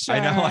the picture. I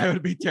know, I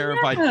would be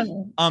terrified.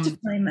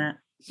 Just blame that.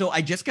 So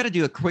I just got to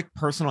do a quick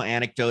personal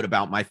anecdote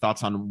about my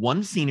thoughts on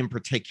one scene in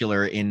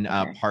particular in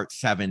part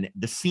 7,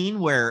 the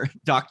scene where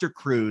Dr.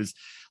 Cruz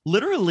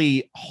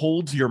literally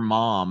holds your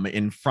mom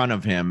in front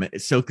of him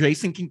so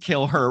Jason can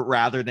kill her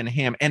rather than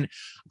him. And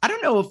I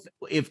don't know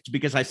if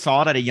because I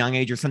saw it at a young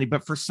age or something,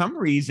 but for some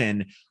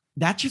reason,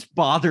 that just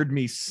bothered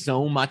me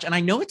so much. And I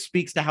know it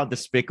speaks to how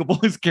despicable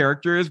his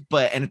character is,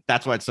 and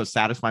that's why it's so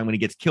satisfying when he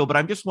gets killed. But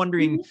I'm just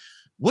wondering,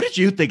 what did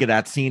you think of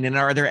that scene? And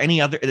are there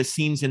any other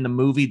scenes in the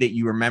movie that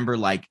you remember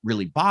like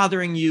really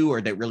bothering you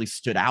or that really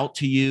stood out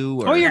to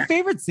you? Or your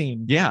favorite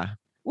scene? Yeah.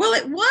 Well,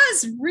 it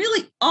was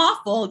really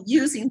awful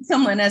using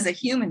someone as a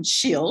human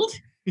shield.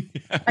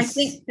 Yes. I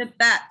think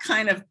that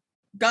kind of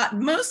got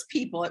most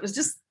people. It was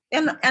just,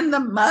 and the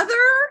mother.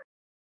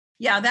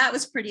 Yeah, that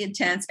was pretty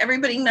intense.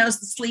 Everybody knows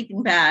the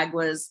sleeping bag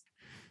was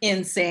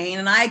insane.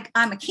 And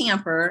I'm a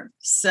camper.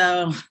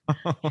 So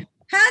how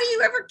do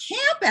you ever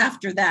camp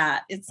after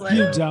that? It's like,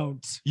 you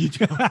don't. You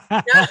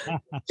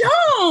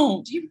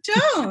don't. You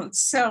don't.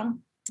 So,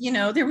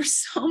 there were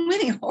so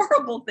many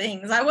horrible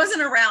things. I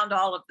wasn't around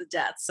all of the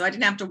deaths, so I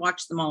didn't have to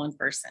watch them all in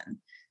person.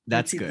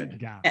 That's good.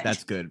 Yeah.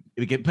 That's good.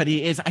 But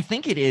I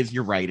think it is,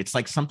 you're right. It's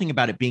like something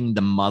about it being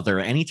the mother.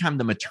 Anytime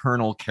the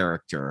maternal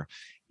character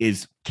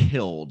is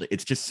killed,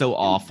 it's just so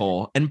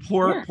awful. And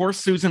poor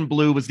Susan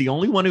Blue was the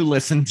only one who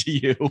listened to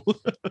you.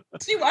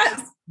 She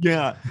was.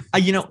 Yeah.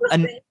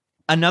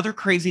 Another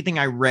crazy thing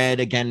I read,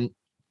 again,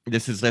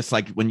 this is just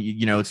like when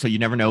so you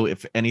never know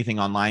if anything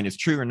online is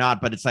true or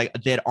not, but it's like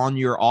that on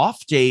your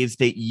off days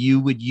that you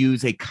would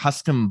use a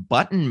custom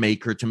button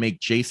maker to make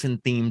Jason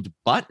themed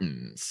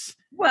buttons.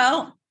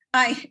 Well,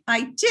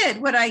 I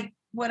did. What I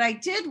what I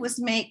did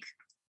was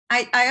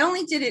I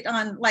only did it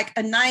on like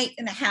a night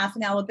and a half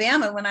in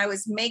Alabama when I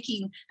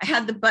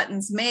had the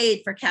buttons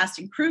made for cast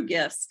and crew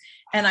gifts,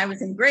 and I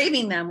was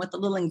engraving them with a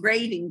little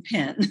engraving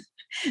pen.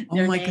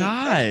 Oh my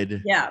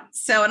God. Yeah.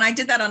 So, and I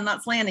did that on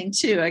Knots Landing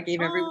too. I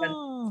gave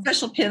everyone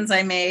special pins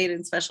I made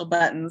and special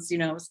buttons,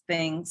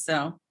 things.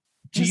 So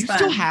do you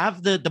still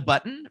have the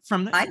button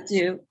from that? I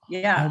do.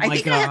 Yeah. Oh I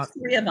think God. I have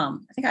 3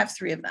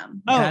 of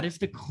them. Oh, that is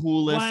the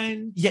coolest.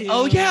 1, 2, yeah.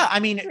 Oh yeah. I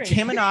mean, 3.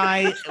 Tim and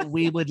I,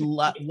 we would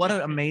love, what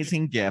an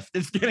amazing gift.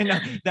 That is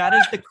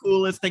the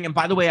coolest thing. And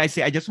by the way, I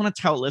just want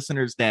to tell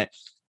listeners that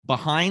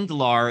behind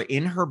Lar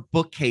in her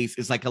bookcase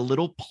is like a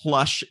little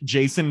plush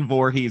Jason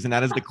Voorhees. And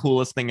that is the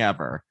coolest thing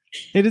ever.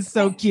 It is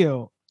so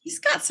cute. He's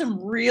got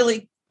some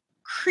really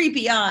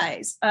creepy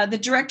eyes. The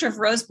director of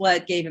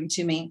Roseblood gave him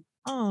to me.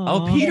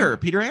 Oh,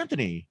 Peter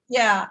Anthony.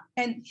 Yeah.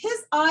 And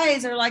his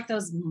eyes are like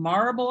those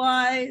marble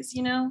eyes,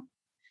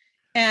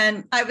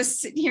 And I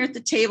was sitting here at the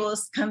table,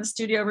 it's kind of the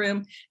studio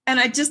room. And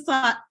I just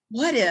thought,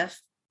 what if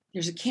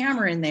there's a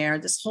camera in there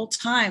this whole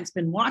time? It's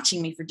been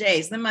watching me for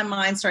days. Then my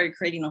mind started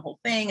creating a whole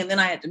thing. And then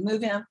I had to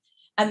move him.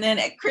 And then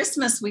at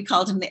Christmas, we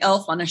called him the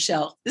elf on a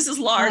shelf. This is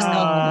Lars elf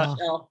on a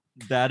shelf.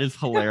 That is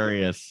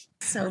hilarious.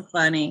 So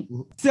funny.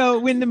 So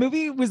when the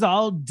movie was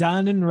all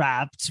done and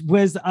wrapped,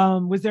 was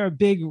there a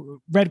big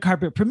red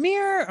carpet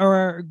premiere,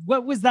 or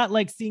what was that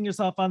like, seeing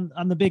yourself on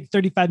the big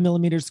 35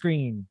 millimeter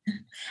screen?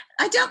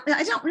 I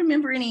don't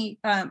remember any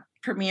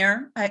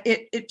premiere.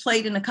 It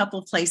played in a couple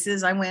of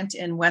places. I went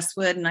in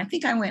Westwood, and I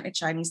think I went at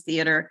Chinese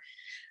Theater,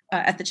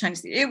 at the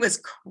Chinese Theater. It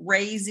was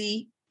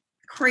crazy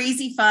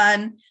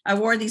fun. I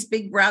wore these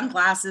big brown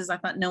glasses. I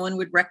thought no one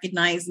would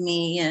recognize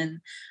me,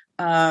 and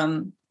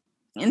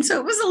so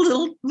it was a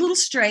little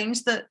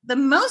strange. The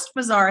most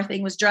bizarre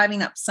thing was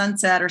driving up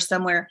Sunset or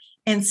somewhere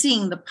and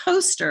seeing the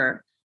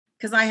poster,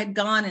 because I had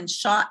gone and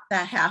shot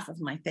that half of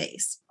my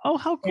face. Oh,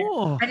 how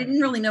cool. And I didn't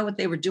really know what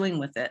they were doing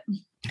with it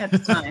at the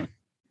time.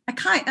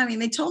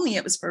 They told me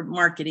it was for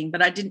marketing,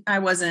 but I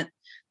wasn't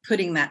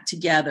putting that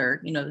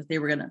together, that they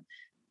were going to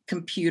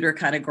computer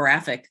kind of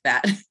graphic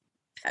that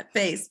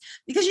face,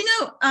 because,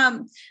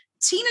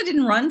 Tina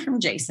didn't run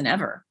from Jason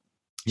ever.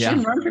 She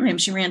didn't run from him.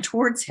 She ran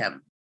towards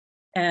him.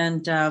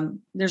 And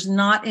there's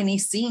not any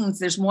scenes.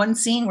 There's one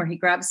scene where he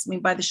grabs me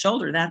by the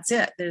shoulder. That's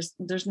it.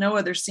 There's no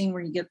other scene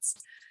where he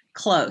gets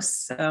close.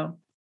 So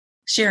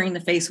sharing the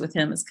face with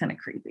him is kind of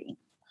creepy.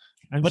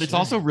 But it's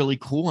also really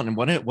cool. And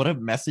what a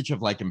message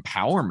of like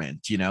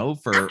empowerment,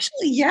 for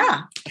actually,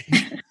 yeah.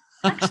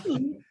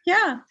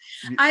 Yeah.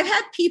 I've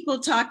had people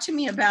talk to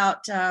me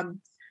about, I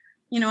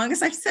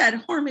guess I've said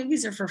horror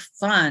movies are for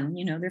fun,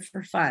 they're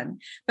for fun,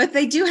 but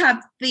they do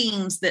have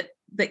themes that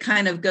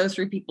kind of go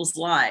through people's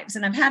lives.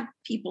 And I've had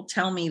people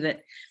tell me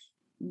that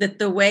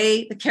the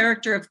way the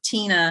character of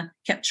Tina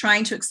kept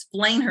trying to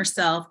explain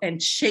herself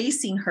and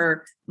chasing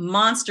her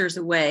monsters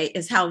away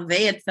is how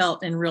they had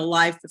felt in real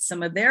life with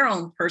some of their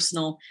own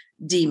personal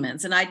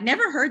demons. And I'd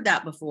never heard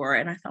that before.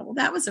 And I thought, well,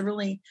 that was a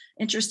really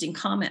interesting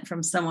comment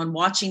from someone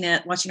watching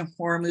a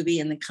horror movie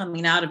and then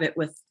coming out of it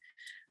with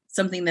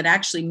something that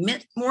actually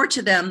meant more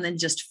to them than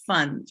just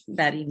fun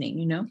that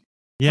evening,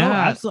 Yeah, oh,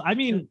 absolutely. I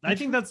mean, I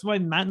think that's why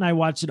Matt and I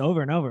watch it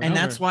over and over. And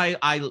that's why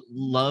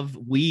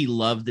we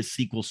love the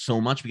sequel so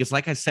much, because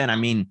like I said, I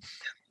mean,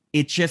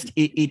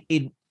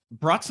 it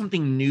brought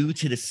something new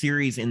to the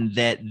series in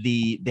that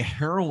the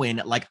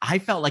heroine, like I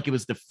felt like it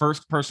was the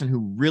first person who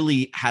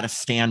really had a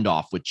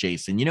standoff with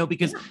Jason,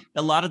 because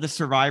a lot of the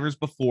survivors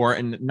before,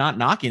 and not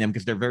knocking them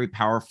because they're very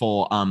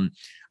powerful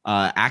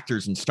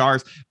actors and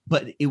stars,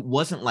 but it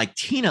wasn't like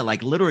Tina,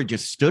 like literally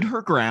just stood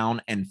her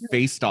ground and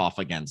faced off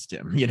against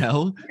him,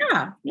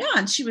 Yeah.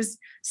 And she was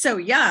so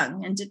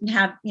young and didn't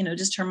have,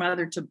 just her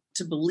mother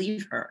to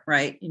believe her,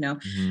 right?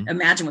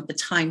 Imagine what the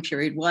time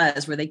period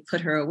was where they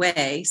put her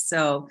away.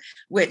 So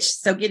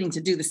getting to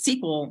do the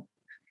sequel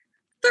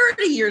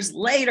 30 years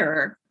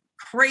later,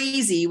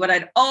 crazy, what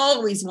I'd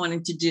always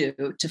wanted to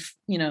do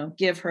to,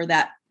 give her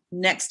that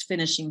next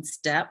finishing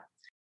step.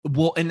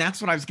 Well, and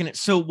that's what I was going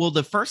to.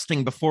 The first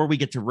thing before we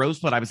get to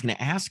Roseblood, I was going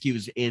to ask you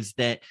is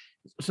that.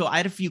 So I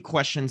had a few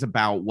questions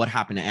about what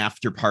happened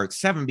after part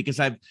 7,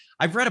 because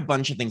I've read a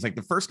bunch of things. Like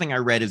the first thing I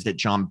read is that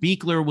John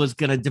Buechler was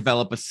going to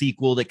develop a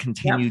sequel that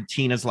continued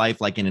Tina's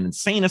life, like in an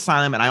insane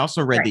asylum. And I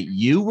also read that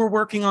you were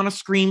working on a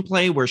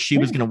screenplay where she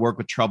was going to work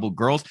with troubled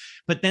girls,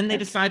 but then they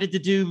decided to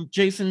do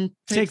Jason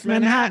Takes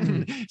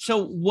Manhattan.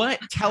 So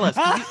tell us,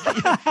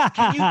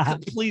 can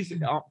you please,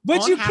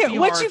 what you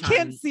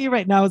can't see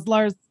right now is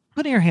Lars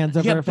putting her hands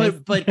over her face.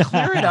 But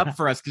clear it up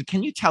for us.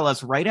 Can you tell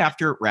us right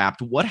after it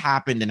wrapped, what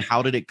happened and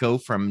how did it go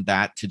from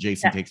that to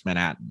Jason Takes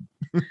Manhattan?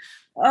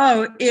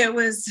 Oh, it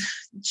was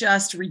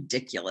just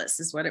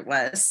ridiculous is what it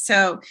was.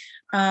 So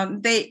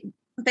they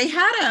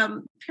had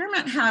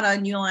Paramount had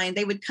a new line.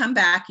 They would come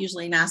back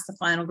usually and ask the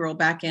final girl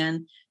back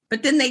in,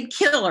 but then they'd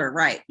kill her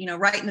right in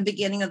the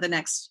beginning of the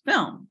next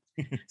film.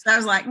 So I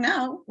was like,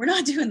 no, we're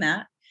not doing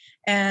that.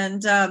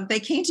 And they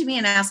came to me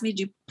and asked me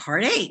to do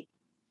part 8.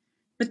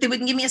 But they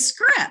wouldn't give me a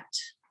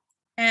script.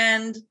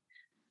 And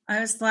I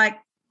was like,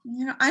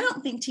 I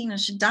don't think Tina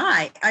should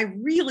die. I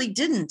really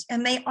didn't.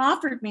 And they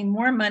offered me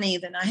more money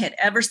than I had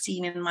ever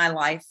seen in my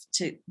life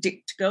to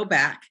go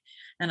back.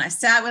 And I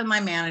sat with my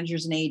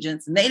managers and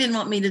agents, and they didn't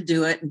want me to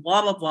do it, and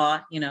blah, blah,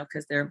 blah,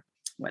 because they're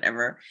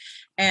whatever.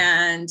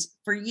 And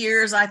for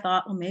years I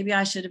thought, well, maybe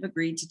I should have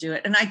agreed to do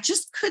it. And I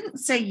just couldn't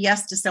say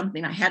yes to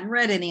something. I hadn't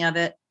read any of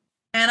it.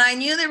 And I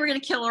knew they were going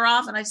to kill her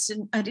off, and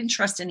I didn't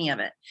trust any of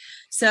it.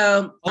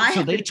 So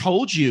so they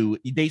told you,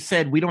 they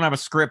said, we don't have a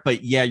script,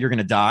 but yeah, you're going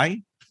to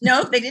die.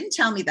 No, they didn't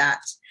tell me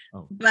that,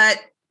 but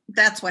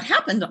that's what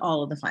happened to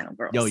all of the final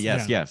girls. Oh,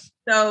 yes, yes.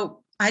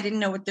 So I didn't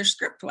know what their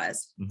script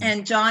was. Mm-hmm.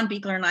 And John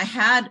Buechler and I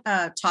had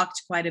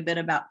talked quite a bit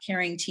about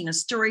carrying Tina's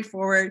story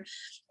forward.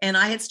 And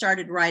I had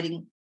started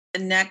writing the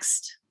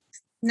next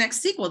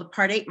sequel, the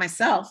part 8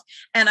 myself.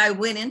 And I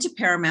went into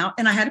Paramount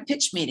and I had a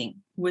pitch meeting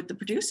with the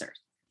producers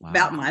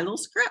about my little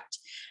script.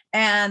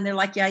 And they're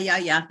like,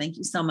 yeah. Thank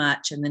you so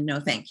much. And then no,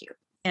 thank you.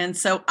 And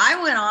so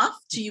I went off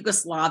to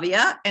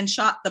Yugoslavia and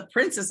shot the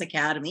Princess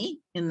Academy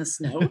in the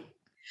snow.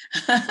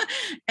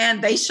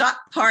 And they shot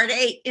part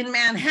 8 in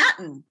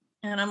Manhattan.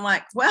 And I'm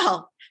like,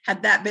 well,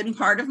 had that been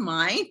part of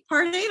my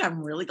part 8,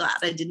 I'm really glad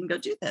I didn't go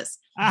do this.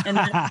 And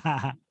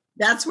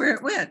that's where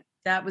it went.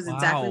 That was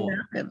exactly what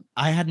happened.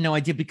 I had no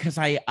idea, because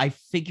I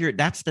figured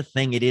that's the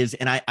thing it is.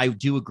 And I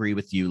do agree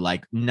with you.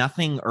 Like,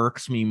 nothing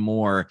irks me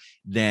more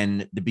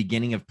than the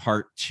beginning of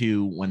part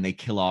 2 when they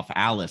kill off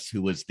Alice,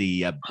 who was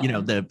the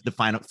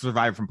final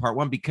survivor from part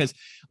 1, because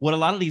what a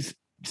lot of these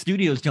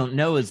studios don't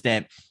know is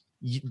that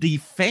the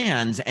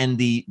fans and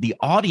the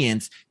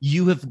audience,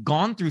 you have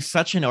gone through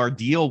such an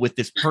ordeal with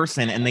this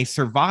person and they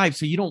survive.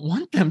 So you don't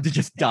want them to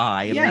just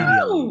die. And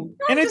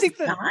I think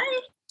that,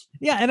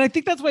 and I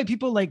think that's why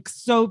people like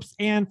Soaps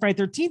and Friday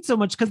 13 so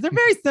much, because they're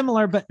very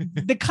similar, but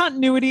the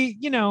continuity,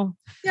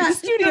 the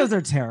studios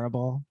are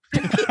terrible.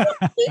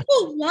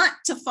 People want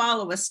to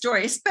follow a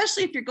story,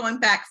 especially if you're going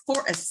back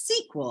for a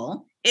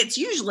sequel. It's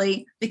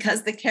usually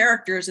because the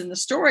characters in the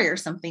story or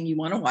something you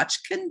want to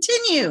watch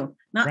continue,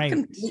 not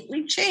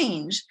completely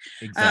change.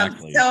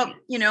 Exactly. So,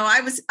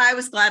 I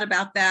was glad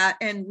about that.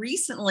 And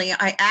recently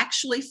I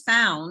actually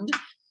found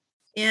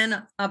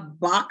in a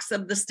box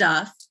of the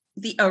stuff,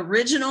 the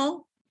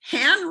original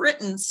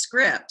handwritten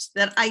script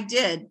that I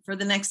did for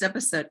the next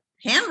episode,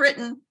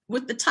 handwritten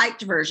with the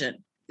typed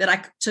version that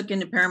I took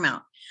into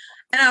Paramount.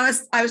 And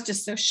I was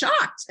just so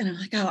shocked. And I'm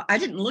like, oh, I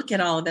didn't look at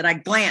all of it. I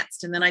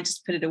glanced and then I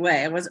just put it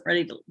away. I wasn't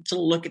ready to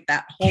look at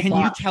that whole Can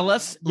plot. you tell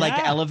us, like,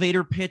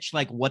 elevator pitch,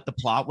 like what the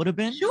plot would have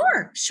been?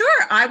 Sure.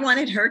 I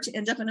wanted her to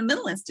end up in a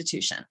mental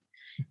institution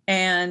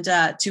and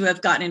to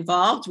have gotten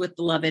involved with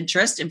the love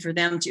interest and for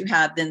them to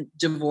have been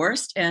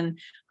divorced. And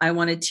I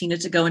wanted Tina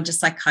to go into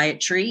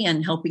psychiatry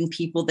and helping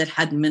people that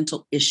had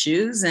mental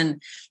issues.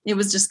 And it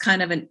was just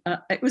kind of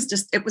it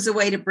was a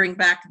way to bring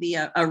back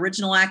the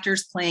original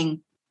actors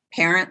playing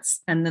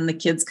parents, and then the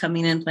kids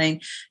coming in playing,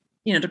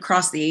 to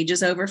cross the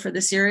ages over for the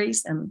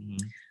series.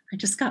 And I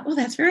just got, well,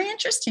 that's very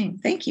interesting.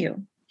 Thank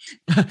you.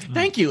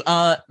 Thank you.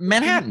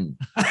 Manhattan.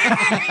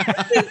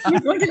 You're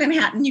going to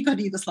Manhattan, you go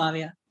to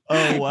Yugoslavia.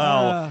 Oh,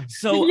 wow.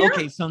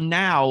 Okay. So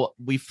now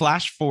we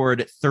flash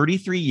forward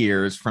 33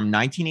 years from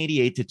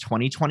 1988 to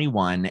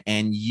 2021,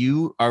 and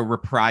you are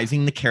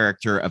reprising the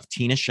character of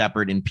Tina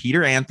Shepard in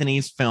Peter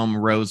Anthony's film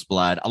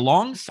Roseblood,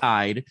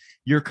 alongside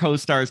your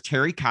co-stars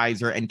Terry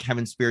Kaiser and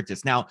Kevin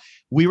Spiritus. Now,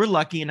 we were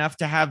lucky enough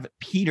to have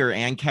Peter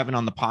and Kevin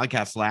on the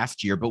podcast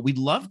last year, but we'd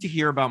love to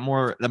hear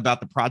more about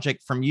the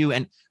project from you.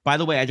 And by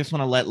the way, I just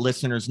want to let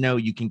listeners know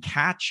you can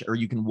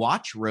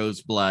watch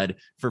Roseblood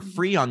for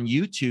free on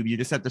YouTube. You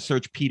just have to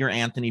search Peter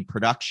Anthony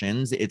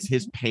Productions. It's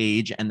his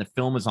page, and the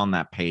film is on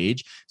that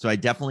page. So I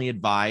definitely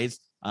advise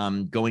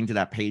going to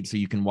that page so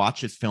you can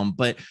watch this film.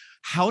 But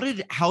how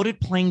did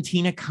playing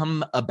Tina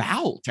come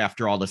about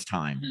after all this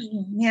time?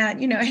 Yeah,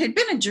 it had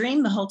been a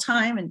dream the whole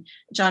time, and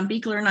John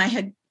Buechler and I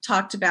had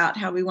talked about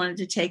how we wanted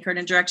to take her in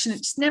a direction. It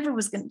just never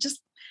was going to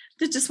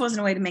there just wasn't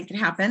a way to make it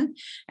happen.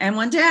 And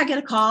one day I get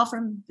a call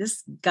from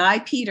this guy,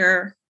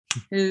 Peter,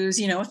 who's,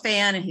 a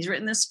fan, and he's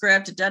written this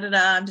script,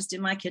 I'm just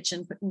in my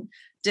kitchen putting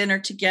dinner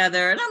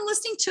together, and I'm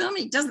listening to him.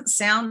 He doesn't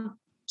sound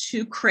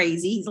too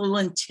crazy. He's a little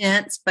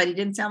intense, but he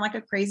didn't sound like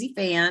a crazy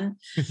fan.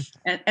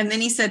 And then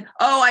he said,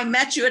 oh, I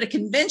met you at a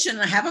convention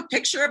and I have a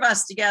picture of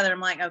us together. I'm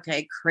like,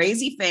 okay,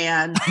 crazy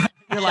fan.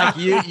 You're like,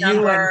 you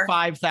and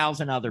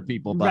 5,000 other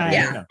people. Buddy.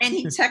 Yeah. And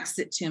he texts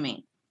it to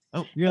me.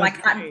 Oh, you're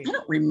like, I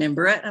don't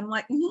remember it. I'm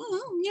like,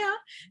 yeah.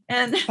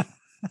 And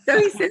so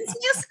he sends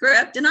me a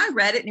script, and I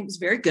read it, and it was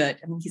very good.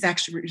 I mean,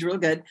 he's real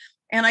good.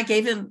 And I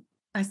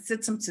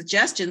said some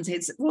suggestions.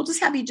 He said, we'll just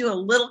have you do a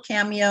little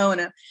cameo.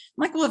 And I'm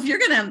like, well, if you're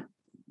going to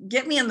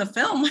get me in the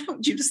film, why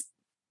don't you just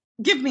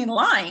give me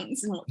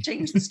lines and we'll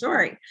change the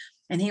story?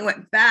 And he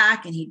went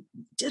back and he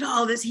did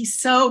all this. He's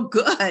so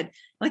good.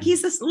 Like,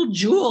 he's this little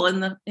jewel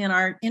in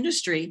our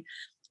industry.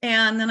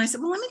 And then I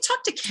said, well, let me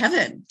talk to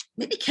Kevin.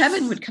 Maybe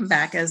Kevin would come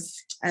back as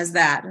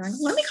that. And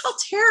let me call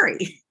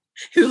Terry,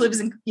 who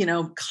lives in,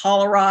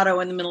 Colorado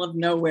in the middle of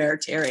nowhere.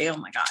 Terry, oh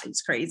my God,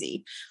 he's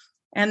crazy.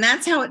 And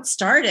that's how it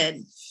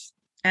started.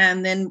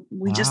 And then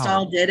we just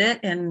all did it.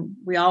 And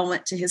we all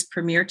went to his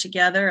premiere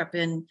together up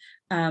in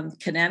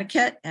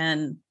Connecticut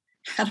and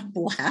had a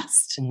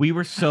blast. We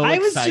were so I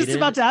excited. was just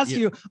about to ask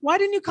you, why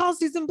didn't you call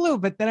Susan Blue?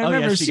 But then I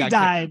remember she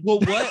died. Well,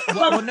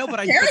 no,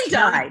 but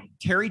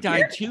Terry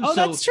died too. Oh,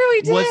 so that's true.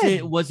 He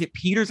did. Was it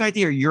Peter's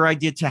idea or your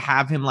idea to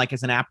have him like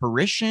as an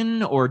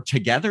apparition, or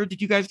together?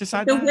 Did you guys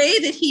decide the way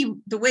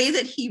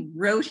that he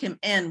wrote him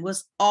in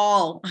was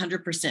all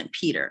 100%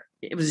 Peter.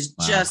 It was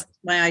just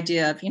my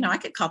idea of, I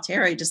could call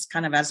Terry just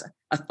kind of as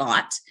a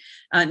thought.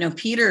 No,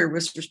 Peter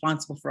was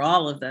responsible for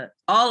all of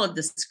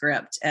the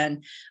script,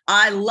 and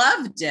I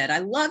loved it. I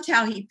loved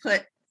how he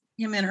put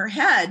him in her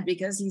head,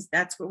 because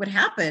that's what would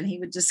happen. He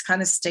would just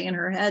kind of stay in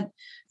her head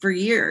for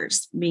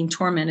years, being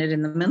tormented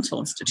in the mental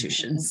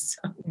institutions.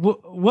 So.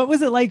 What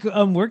was it like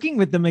working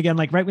with them again?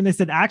 Like right when they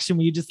said action,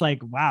 were you just like,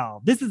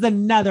 wow, this is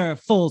another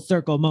full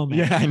circle moment?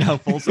 Yeah, I know.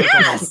 Full circle.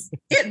 Yes,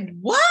 it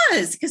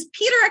was, because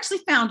Peter actually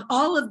found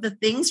all of the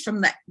things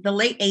from the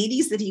late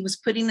 80s that he was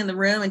putting in the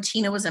room, and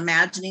Tina was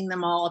imagining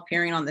them all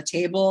appearing on the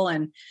table.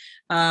 And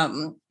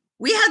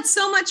we had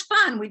so much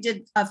fun. We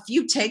did a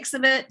few takes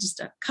of it, just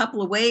a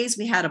couple of ways.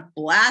 We had a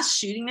blast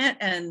shooting it.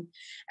 And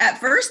at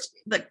first,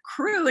 the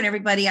crew and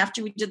everybody,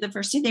 after we did the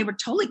first scene, they were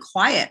totally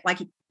quiet, like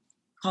he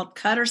called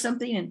cut or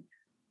something. And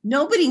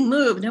nobody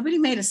moved. Nobody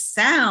made a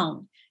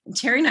sound. And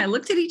Terry and I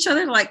looked at each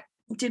other like,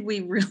 did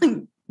we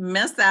really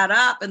mess that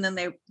up? And then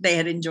they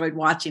had enjoyed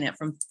watching it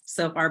from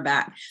so far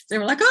back. They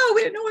were like, oh,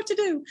 we didn't know what to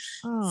do.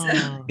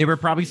 So, they were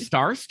probably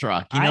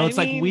starstruck.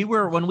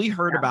 When we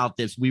heard about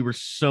this, we were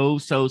so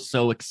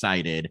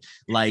excited.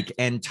 Like,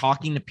 and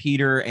talking to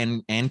Peter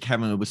and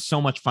Kevin, it was so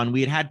much fun.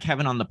 We had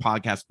Kevin on the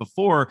podcast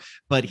before,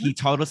 but he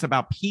told us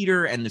about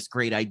Peter and this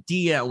great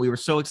idea. And we were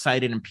so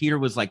excited. And Peter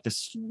was like the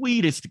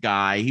sweetest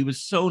guy. He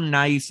was so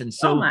nice and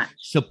so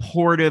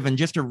supportive, and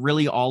just a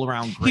really all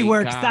around great guy. He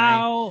works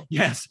out.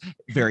 Yes.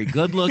 Very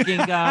good looking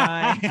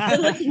guy.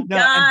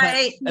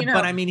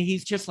 But I mean,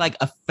 he's just like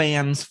a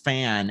fan's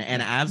fan.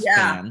 And as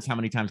fans, how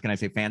many times can I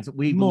say fans?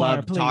 We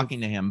love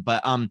talking to him.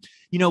 But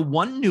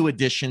one new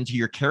addition to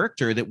your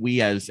character that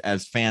we as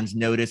fans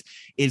notice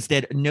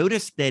that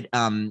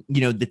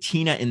the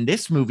Tina in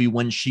this movie,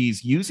 when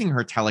she's using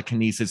her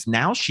telekinesis,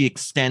 now she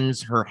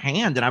extends her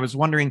hand. And I was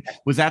wondering,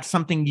 was that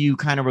something you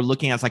kind of were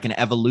looking at as like an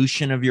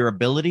evolution of your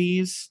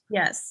abilities?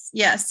 Yes.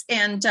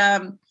 And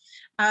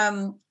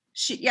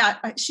she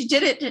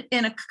did it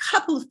in a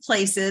couple of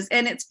places,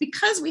 and it's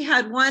because we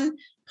had one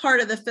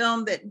part of the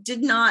film that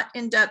did not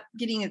end up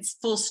getting its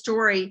full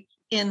story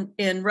in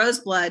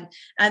Roseblood,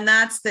 and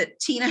that's that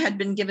Tina had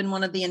been given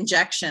one of the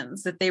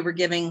injections that they were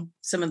giving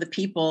some of the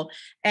people,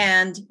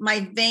 and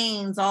my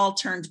veins all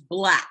turned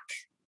black.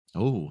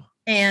 Oh.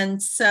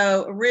 And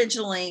so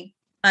originally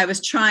I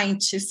was trying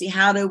to see,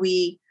 how do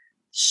we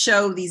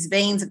show these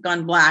veins have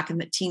gone black,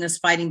 and that Tina's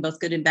fighting both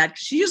good and bad,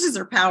 because she uses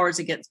her powers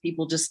against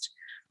people just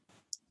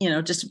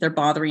if they're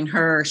bothering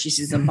her, she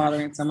sees them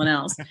bothering someone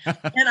else.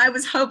 And I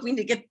was hoping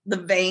to get the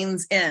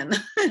veins in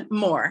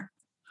more.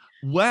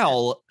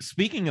 Well,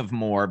 speaking of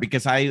more,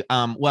 because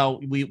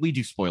we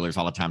do spoilers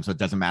all the time, so it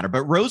doesn't matter.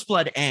 But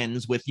Roseblood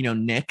ends with,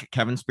 Nick,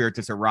 Kevin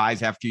Spiritus,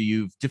 arrives after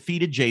you've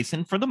defeated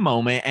Jason for the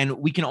moment. And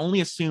we can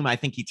only assume, I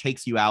think he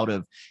takes you out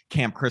of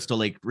Camp Crystal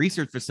Lake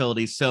Research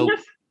Facility. So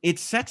it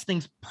sets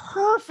things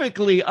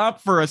perfectly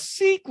up for a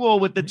sequel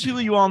with the two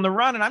of you on the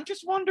run. And I'm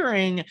just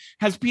wondering,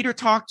 has Peter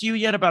talked to you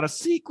yet about a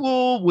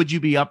sequel? Would you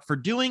be up for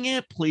doing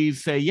it?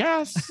 Please say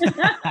yes.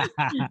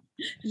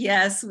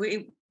 Yes,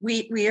 we're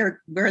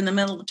in the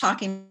middle of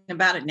talking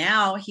about it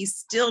now. He's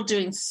still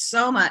doing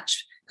so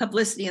much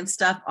publicity and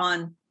stuff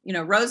on,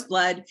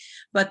 Roseblood,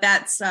 but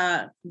that's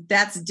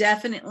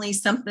definitely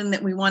something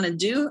that we want to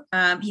do.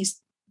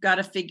 He's got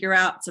to figure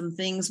out some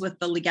things with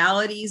the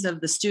legalities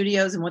of the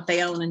studios and what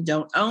they own and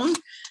don't own.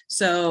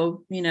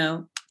 So,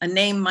 a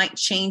name might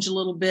change a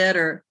little bit,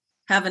 or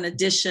have an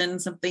addition,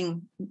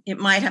 something, it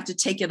might have to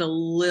take it a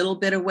little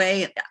bit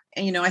away.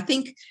 I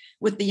think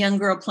with the young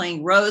girl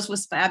playing Rose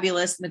was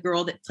fabulous, and the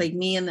girl that played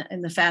me in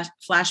the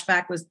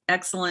flashback was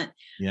excellent.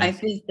 Yes. I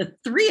think the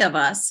three of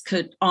us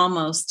could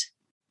almost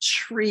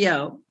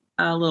trio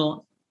a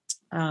little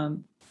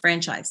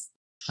franchise.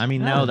 I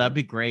mean, no, that'd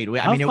be great. We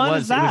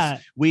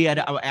had,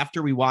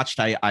 after we watched,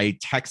 I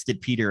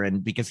texted Peter,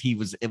 and because he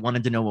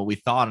wanted to know what we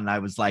thought. And I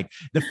was like,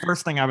 the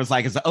first thing I was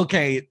like, is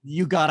okay,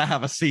 you got to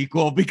have a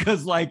sequel,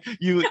 because like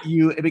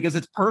because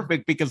it's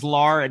perfect, because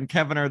Lar and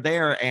Kevin are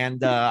there,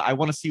 and I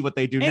want to see what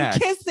they do next.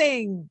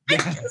 Kissing. I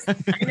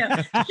know.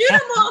 Shoot them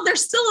while they're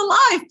still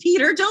alive,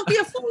 Peter. Don't be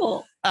a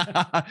fool.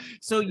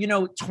 So,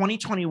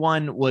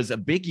 2021 was a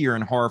big year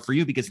in horror for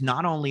you, because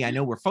not only, I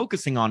know we're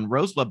focusing on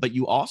Roseblood, but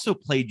you also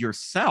played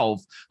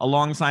yourself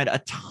alongside a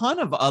ton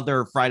of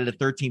other Friday the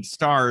 13th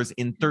stars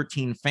in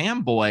 13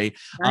 Fanboy,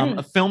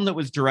 a film that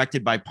was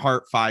directed by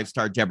Part 5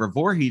 star Deborah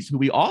Voorhees, who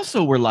we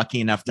also were lucky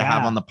enough to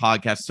have on the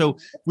podcast. So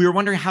we were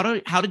wondering,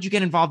 how did you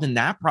get involved in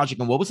that project,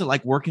 and what was it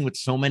like working with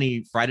so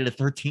many Friday the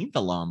 13th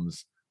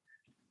alums?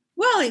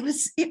 Well,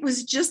 it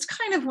was just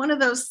kind of one of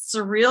those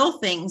surreal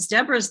things.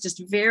 Deborah's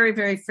just very,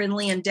 very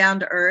friendly and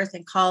down to earth,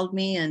 and called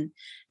me, and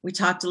we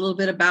talked a little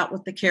bit about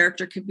what the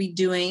character could be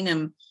doing.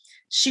 And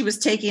she was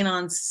taking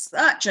on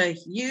such a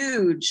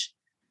huge,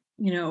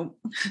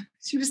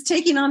 she was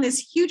taking on this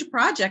huge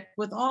project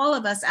with all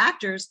of us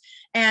actors,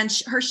 and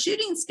her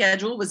shooting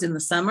schedule was in the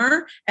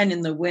summer and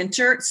in the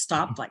winter. It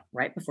stopped like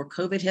right before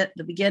COVID hit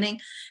the beginning.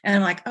 And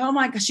I'm like, oh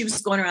my gosh, she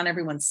was going around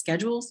everyone's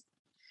schedules.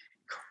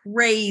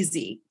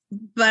 Crazy.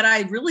 But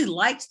I really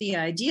liked the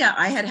idea.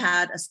 I had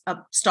a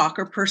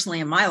stalker personally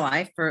in my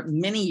life for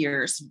many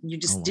years. You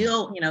just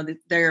deal,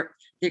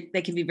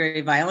 they can be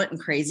very violent and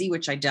crazy,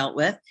 which I dealt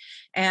with.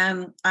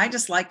 And I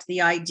just liked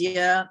the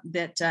idea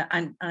that,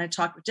 and I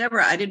talked with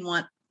Deborah, I didn't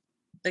want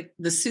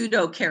the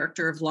pseudo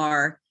character of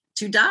Lar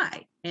to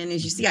die. And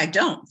as you see, I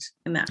don't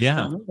in that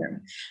film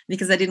either,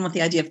 because I didn't want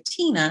the idea of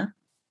Tina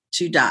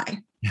to die.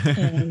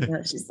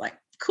 And she's like,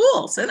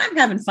 cool. So then I'm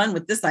having fun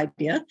with this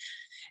idea.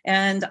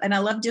 And I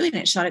love doing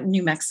it. Shot it in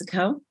New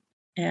Mexico.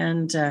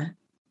 And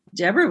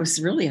Deborah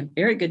was really a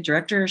very good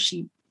director.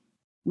 She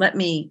let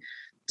me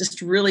just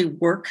really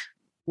work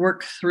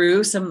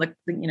through some of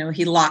the,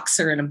 he locks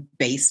her in a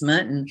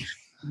basement and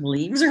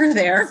leaves her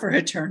there for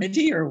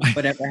eternity or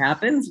whatever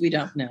happens. We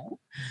don't know.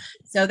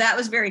 So that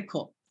was very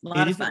cool. A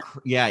lot of fun.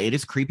 It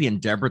is creepy. And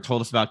Deborah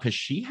told us about, because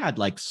she had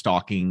like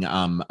stalking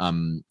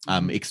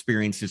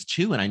experiences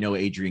too. And I know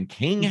Adrienne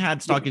King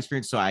had stalking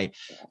experience. So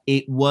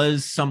it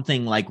was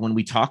something like when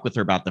we talked with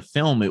her about the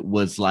film, it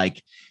was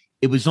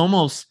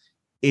almost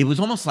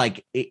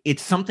like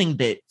it's something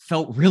that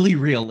felt really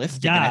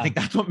realistic. Yeah. And I think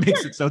that's what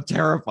makes it so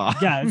terrifying.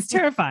 Yeah, it's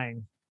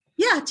terrifying.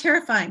 Yeah,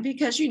 terrifying,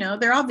 because,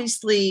 they're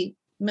obviously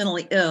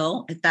mentally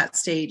ill at that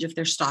stage if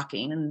they're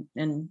stalking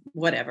and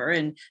whatever,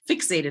 and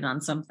fixated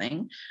on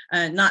something.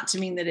 Not to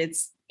mean that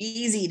it's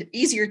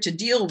easier to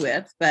deal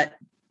with, but,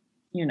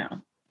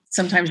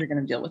 sometimes you're going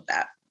to deal with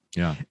that.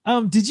 Yeah.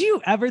 Did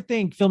you ever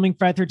think filming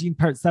Friday 13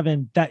 Part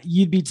 7 that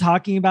you'd be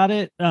talking about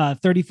it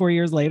 34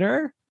 years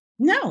later?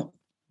 No.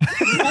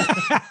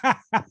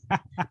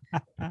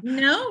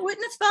 No,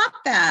 wouldn't have thought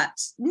that.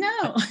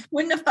 No,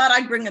 wouldn't have thought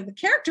I'd bring the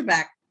character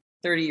back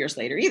 30 years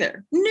later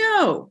either.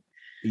 No.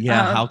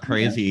 Yeah, how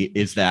crazy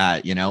is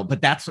that,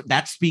 but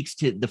that speaks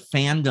to the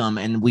fandom.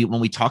 And when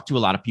we talk to a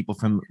lot of people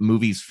from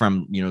movies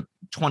from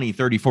 20,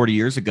 30, 40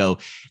 years ago,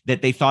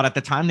 that they thought at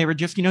the time they were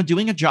just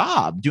doing a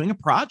job, doing a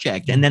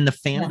project, and then the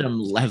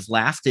fandom has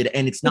lasted.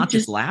 And it's not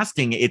just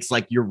lasting, it's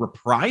like you're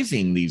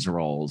reprising these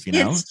roles.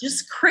 It's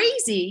just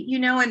crazy,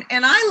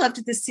 and I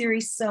loved this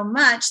series so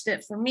much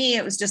that for me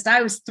it was just,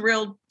 I was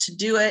thrilled to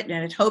do it, and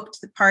I had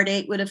hoped that Part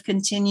 8 would have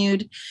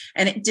continued,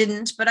 and it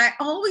didn't. But I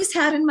always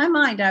had in my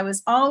mind, I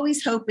was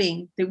always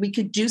hoping that we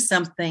could do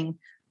something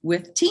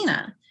with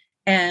Tina.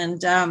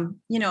 And, so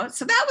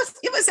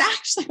it was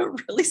actually a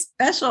really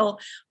special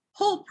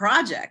whole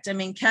project. I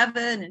mean,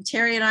 Kevin and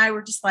Terry and I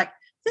were just like,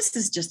 this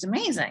is just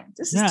amazing.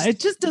 It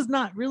just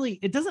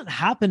it doesn't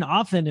happen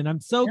often. And I'm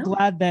so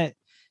glad that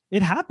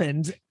it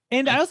happened.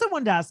 And I also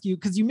wanted to ask you,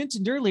 because you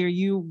mentioned earlier,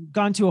 you've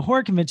gone to a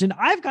horror convention.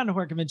 I've gone to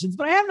horror conventions,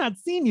 but I have not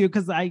seen you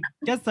because I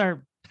guess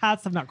our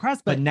paths have not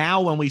crossed. But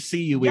now when we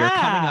see you, we are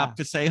coming up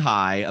to say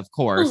hi, of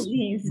course,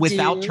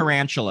 without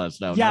tarantulas,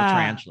 though. No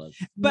tarantulas.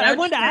 But I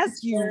wanted to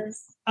ask you,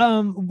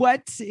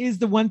 what is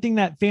the one thing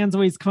that fans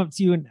always come up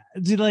to you and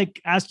do, like,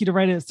 ask you to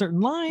write a certain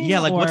line? Yeah,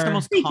 like what's the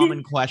most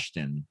common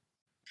question?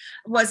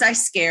 Was I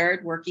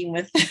scared working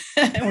with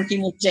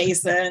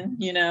Jason?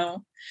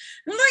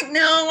 I'm like,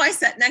 no, I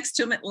sat next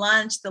to him at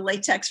lunch. The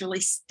latex really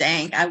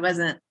stank. I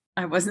wasn't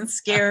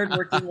scared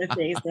working with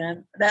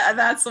Jason.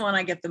 That's the one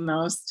I get the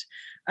most.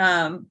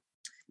 I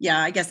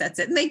guess that's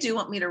it. And they do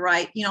want me to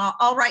write,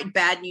 I'll write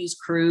bad news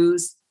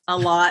crews a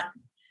lot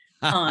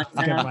on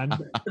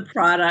the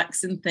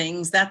products and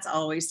things. That's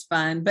always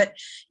fun. But,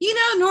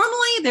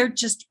 normally they're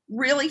just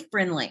really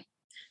friendly.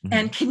 Mm-hmm.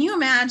 And can you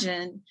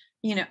imagine,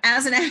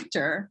 as an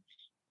actor,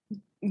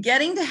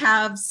 getting to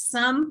have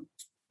some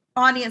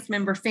audience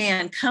member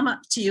fan come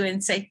up to you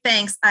and say,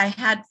 thanks, I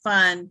had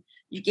fun.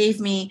 You gave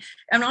me,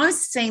 and I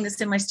was saying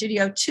this in my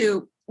studio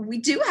too, we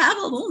do have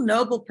a little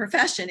noble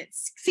profession. It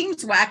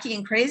seems wacky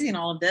and crazy and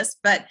all of this,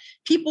 but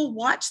people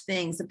watch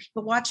things and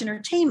people watch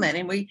entertainment,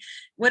 and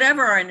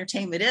whatever our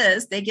entertainment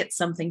is, they get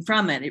something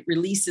from it. It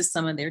releases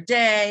some of their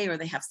day, or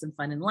they have some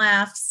fun and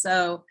laughs.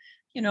 So,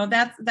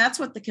 that's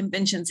what the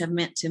conventions have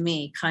meant to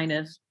me, kind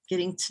of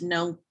getting to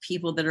know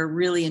people that are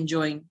really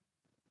enjoying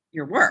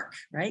your work,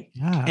 right?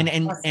 Yeah.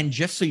 And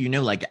just so you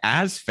know, like,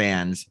 as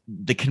fans,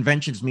 the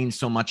conventions mean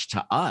so much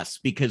to us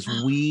because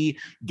we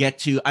get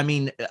to,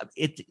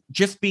 it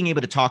just being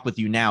able to talk with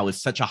you now is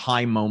such a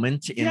high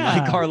moment in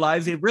like our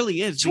lives. It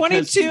really is.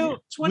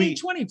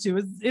 2022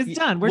 is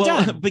done. We're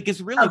done.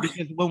 Because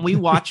when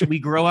we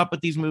grow up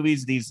with these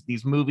movies,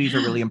 these movies are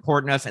really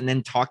important to us. And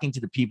then talking to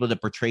the people that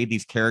portray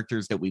these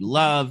characters that we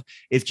love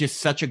is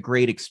just such a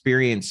great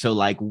experience. So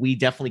like, we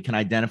definitely can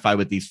identify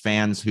with these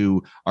fans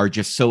who are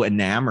just so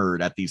enamored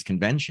at these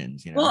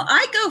conventions. Well,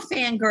 I go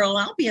fangirl.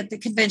 I'll be at the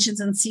conventions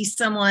and see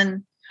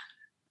someone,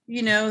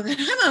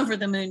 that I'm over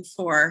the moon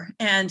for.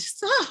 And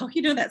so,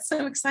 that's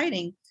so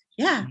exciting.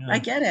 Yeah, I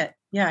get it.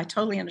 Yeah, I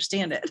totally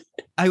understand it.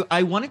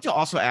 I wanted to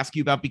also ask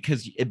you about,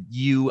 because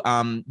you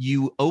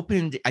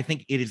opened, I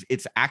think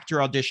it's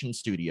Actor Audition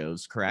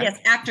Studios, correct? Yes,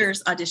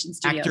 Actors Audition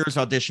Studios. Actors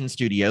Audition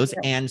Studios.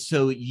 Yeah. And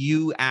so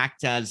you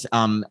act as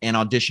an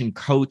audition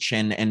coach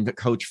and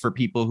coach for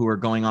people who are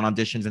going on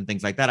auditions and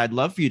things like that. I'd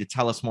love for you to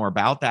tell us more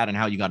about that and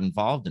how you got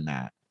involved in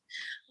that.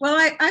 Well,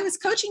 I was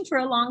coaching for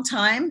a long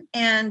time,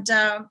 and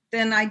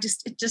then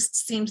it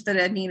just seemed that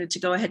I needed to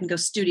go ahead and go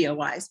studio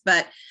wise.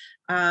 But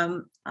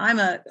I'm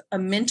a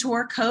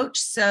mentor coach,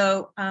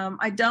 so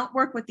I don't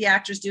work with the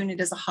actors doing it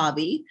as a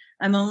hobby.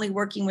 I'm only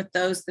working with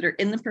those that are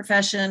in the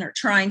profession or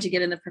trying to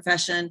get in the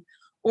profession,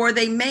 or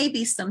they may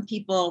be some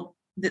people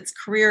that's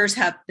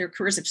their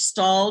careers have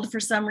stalled for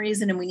some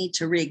reason, and we need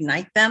to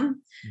reignite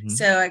them. Mm-hmm.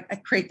 So I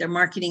create their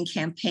marketing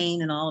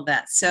campaign and all of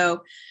that.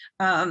 So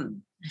I've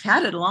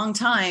had it a long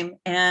time,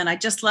 and I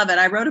just love it.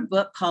 I wrote a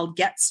book called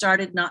Get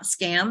Started, Not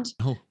Scammed.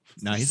 Oh,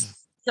 nice.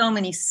 So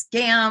many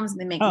scams, and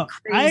they make me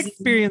crazy. I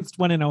experienced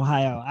one in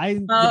Ohio.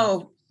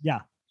 Yeah.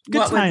 Good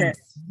what times. Was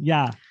it?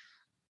 Yeah.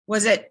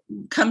 Was it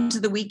Come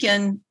to the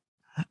Weekend?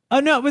 Oh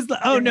no, it was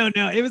no.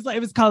 It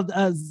was called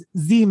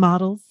Z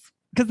Models,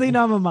 because they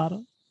know I'm a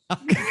model.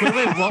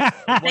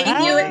 They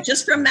knew it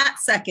just from that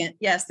second.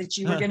 Yes, that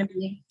you were going to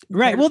be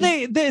right. Well,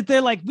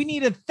 they're like, we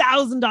need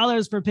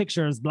 $1,000 for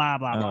pictures, blah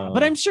blah blah.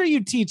 But I'm sure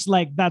you teach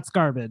like that's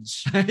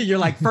garbage. You're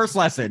like, first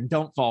lesson,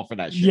 don't fall for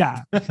that shit.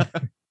 Yeah.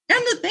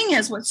 And the thing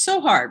is, what's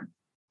so hard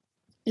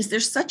is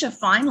there's such a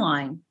fine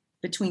line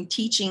between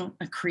teaching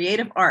a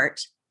creative art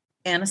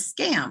and a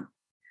scam,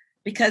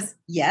 because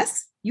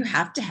yes, you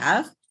have to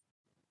have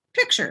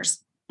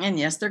pictures. And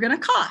yes, they're going to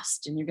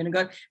cost, and you're going to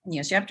go, and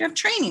yes, you have to have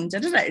training.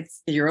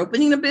 You're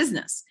opening a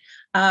business.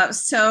 And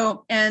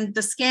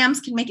the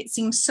scams can make it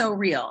seem so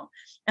real.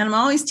 And I'm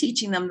always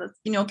teaching them that,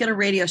 get a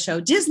radio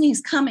show.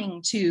 Disney's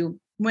coming to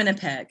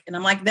Winnipeg. And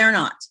I'm like, they're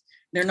not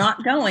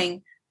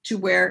going to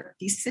where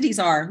these cities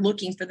are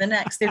looking for the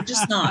next. They're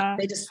just not.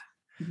 They just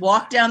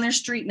walk down their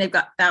street and they've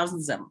got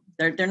thousands of them.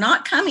 They're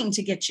not coming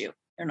to get you.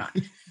 They're not.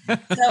 So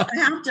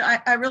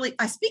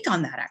I speak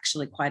on that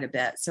actually quite a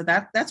bit. So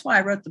that's why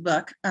I wrote the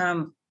book.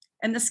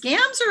 And the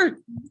scams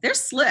they're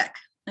slick.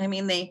 I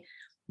mean, they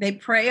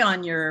prey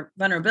on your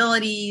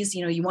vulnerabilities.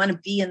 You want to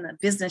be in the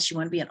business, you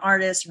want to be an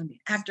artist, you want to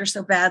be an actor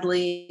so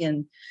badly.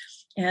 And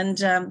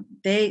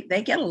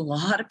they get a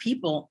lot of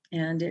people,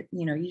 and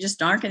you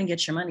just aren't going to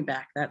get your money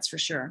back. That's for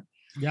sure.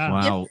 Yeah.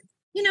 Wow.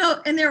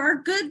 And there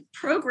are good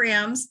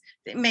programs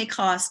that may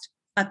cost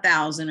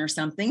 $1,000 or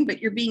something,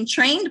 but you're being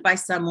trained by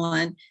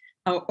someone,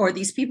 or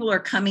these people are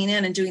coming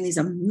in and doing these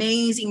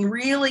amazing,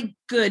 really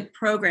good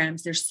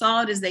programs. They're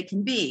solid as they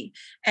can be.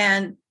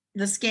 And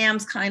the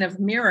scams kind of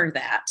mirror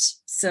that.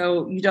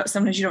 So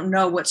sometimes you don't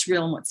know what's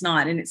real and what's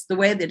not. And it's the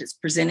way that it's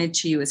presented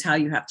to you is how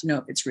you have to know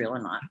if it's real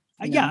or not.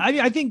 Yeah.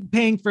 I think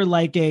paying for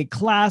like a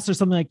class or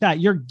something like that,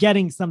 you're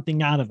getting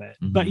something out of it.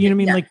 Mm-hmm. But you know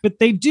what I mean? Yeah. But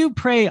they do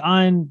prey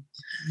on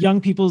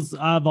young people's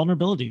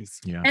vulnerabilities.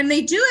 Yeah. And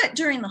they do it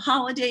during the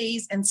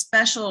holidays and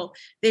special.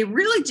 They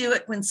really do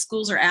it when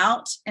schools are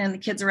out and the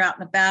kids are out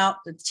and about.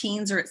 The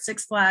teens are at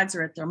Six Flags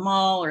or at their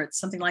mall or at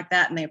something like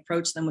that. And they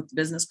approach them with the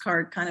business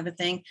card kind of a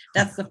thing.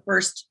 That's the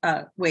first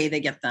way they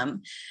get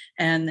them.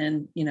 And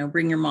then,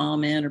 bring your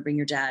mom in or bring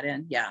your dad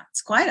in. Yeah.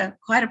 It's quite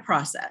a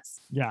process.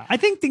 Yeah. I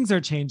think things are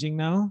changing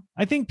though.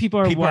 I think people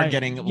are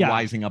getting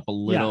wising up a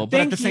little, but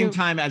at the same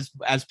time, as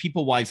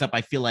people wise up,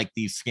 I feel like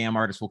these scam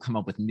artists will come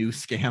up with new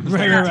scams.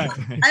 Right.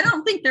 I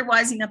don't think they're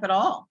wising up at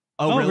all.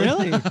 Oh,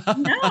 really?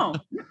 No.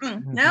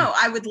 No,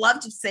 I would love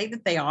to say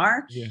that they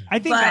are. Yeah. I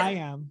think I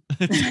am.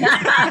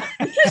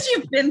 Because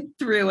you've been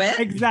through it.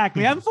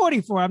 Exactly. I'm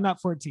 44. I'm not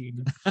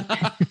 14.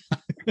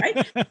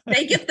 Right?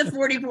 They get the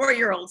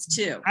 44-year-olds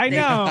too. I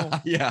know.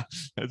 Yeah.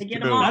 They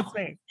get them all.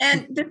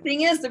 And the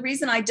thing is, the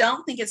reason I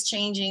don't think it's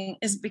changing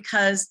is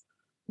because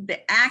the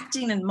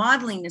acting and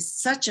modeling is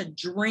such a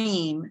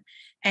dream.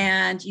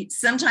 And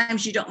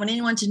sometimes you don't want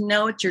anyone to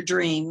know it's your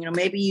dream.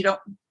 Maybe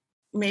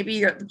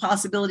the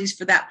possibilities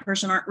for that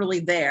person aren't really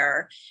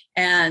there.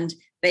 And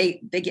they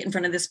get in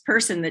front of this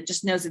person that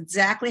just knows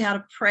exactly how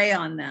to prey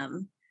on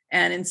them.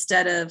 And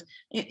instead of,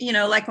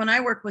 like when I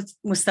work with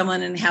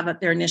someone and have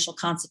their initial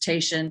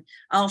consultation,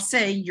 I'll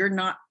say, you're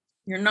not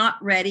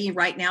ready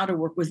right now to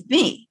work with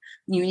me.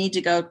 You need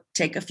to go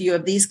take a few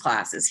of these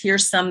classes.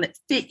 Here's some that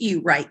fit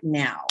you right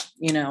now.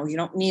 You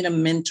don't need a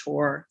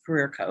mentor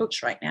career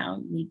coach right now.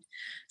 You need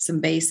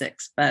some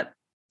basics, but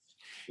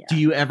yeah. Do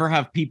you ever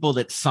have people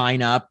that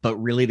sign up, but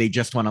really they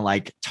just want to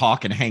like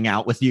talk and hang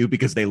out with you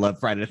because they love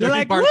Friday the 13th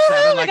like, Part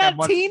 7? Like,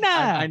 got Tina.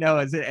 I know.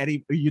 Is it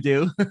Eddie? You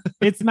do?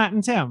 It's Matt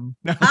and Tim.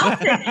 Yeah.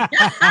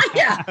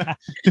 I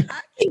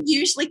can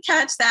usually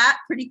catch that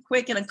pretty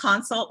quick in a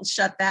consult and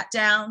shut that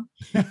down.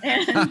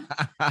 And,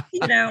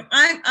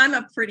 I'm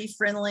a pretty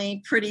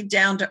friendly, pretty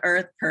down to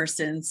earth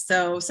person.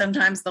 So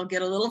sometimes they'll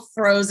get a little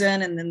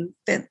frozen and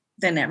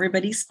then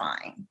everybody's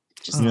fine.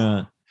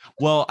 Yeah.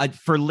 Well,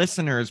 for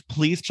listeners,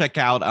 please check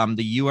out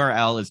the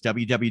URL is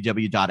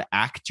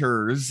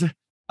www.actors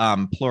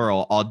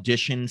plural,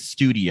 Audition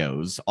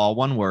Studios, all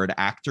one word,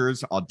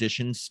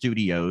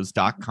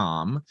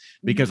 actorsauditionstudios.com,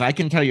 because I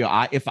can tell you,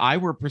 if I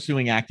were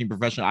pursuing acting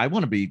profession, I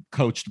want to be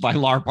coached by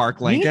Lar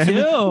Park Lincoln. Me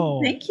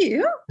too. Thank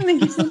you.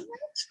 Thank you so much.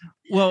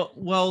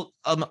 Well,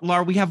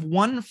 Lar, we have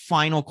one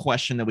final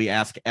question that we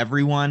ask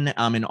everyone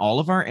in all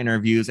of our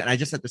interviews. And I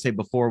just have to say,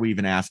 before we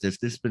even asked this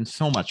has been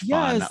so much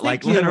fun. Yes,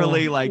 like you.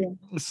 Literally like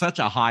such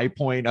a high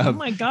point of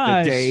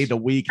the day, the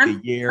week, the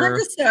year. I'm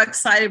just so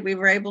excited we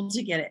were able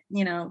to get it,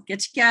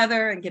 get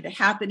together and get it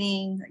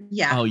happening.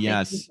 Yeah. Oh,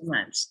 yes. Thank you so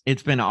much.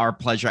 It's been our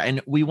pleasure.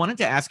 And we wanted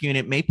to ask you, and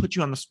it may put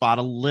you on the spot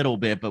a little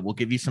bit, but we'll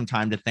give you some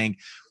time to think.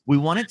 We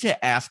wanted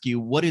to ask you,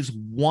 what is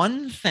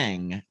one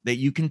thing that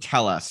you can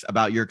tell us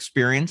about your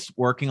experience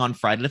working on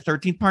Friday the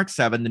 13th, Part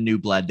 7, The New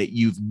Blood, that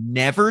you've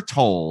never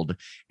told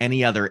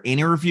any other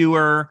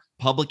interviewer,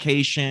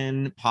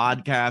 publication,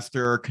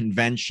 podcaster,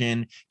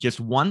 convention?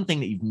 Just one thing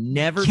that you've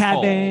never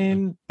told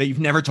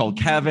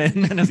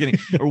Kevin, and I was kidding,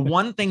 or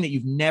one thing that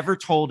you've never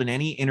told in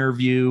any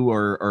interview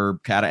or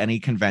at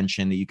any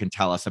convention that you can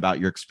tell us about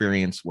your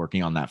experience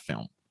working on that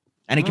film.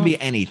 And it can be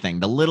anything,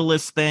 the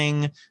littlest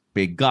thing,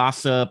 big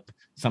gossip,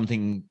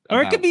 something,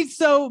 or it could be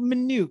so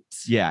minute.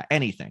 Yeah,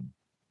 anything,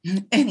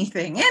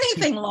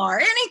 Lar,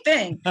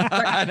 anything.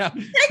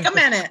 Take a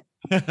minute.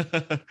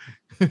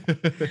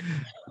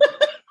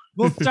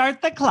 We'll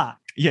start the clock.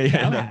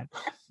 Yeah.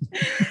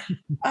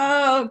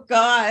 Oh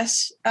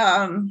gosh,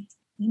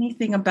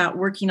 anything about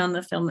working on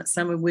the film that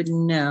someone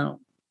wouldn't know.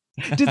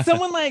 Did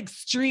someone like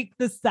streak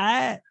the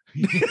set?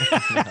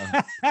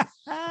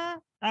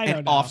 I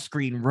don't know.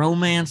 Off-screen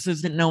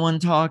romances that no one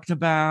talked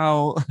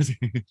about.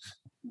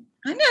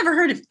 I never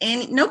heard of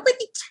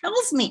nobody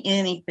tells me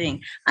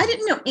anything. I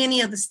didn't know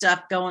any of the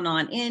stuff going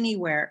on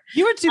anywhere.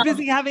 You were too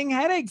busy having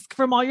headaches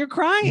from all your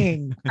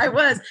crying. I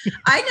was.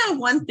 I know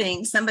one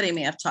thing, somebody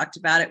may have talked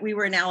about it. We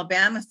were in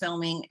Alabama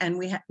filming, and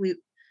we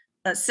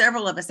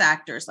several of us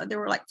actors, there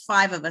were like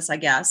 5 of us, I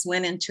guess,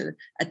 went into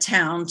a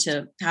town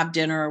to have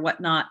dinner or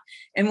whatnot.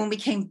 And when we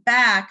came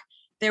back,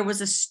 there was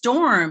a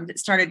storm that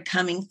started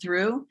coming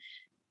through,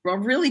 a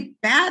really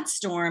bad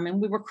storm. And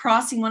we were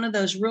crossing one of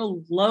those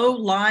real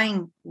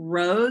low-lying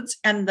roads,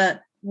 and the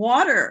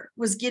water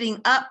was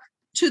getting up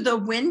to the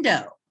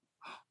window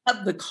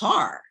of the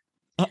car.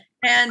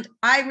 And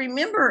I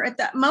remember at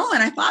that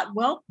moment, I thought,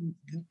 well,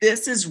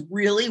 this is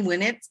really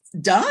when it's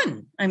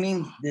done. I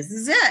mean, this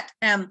is it.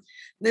 And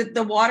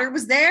the water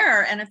was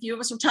there. And a few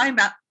of us were talking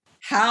about,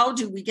 how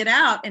do we get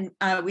out? And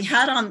we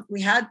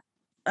had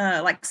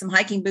like some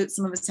hiking boots.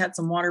 Some of us had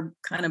some water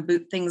kind of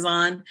boot things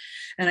on.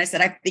 And I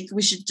said, I think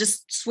we should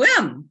just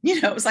swim.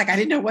 It was like, I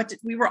didn't know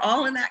we were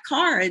all in that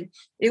car, and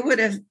it would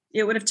have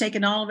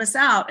taken all of us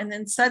out. And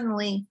then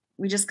suddenly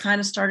we just kind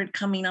of started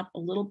coming up a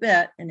little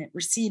bit, and it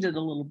receded a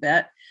little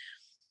bit.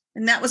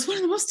 And that was one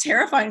of the most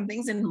terrifying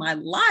things in my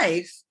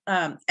life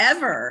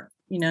ever.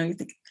 You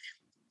think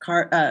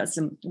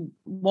some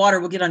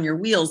water will get on your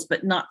wheels,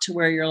 but not to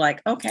where you're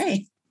like,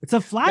 okay. It's a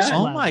flash.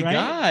 Oh my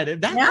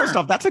God. First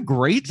off, that's a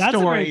great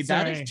story.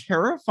 That is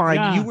terrifying.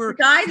 Yeah. You were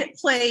the guy that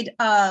played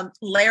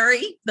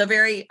Larry, the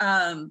very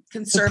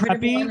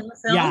conservative one in the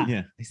film.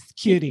 Yeah.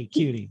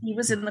 Cutie. He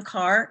was in the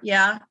car.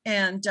 Yeah.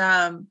 And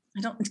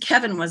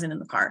Kevin wasn't in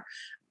the car.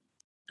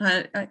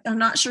 I'm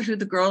not sure who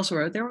the girls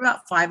were. There were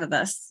about 5 of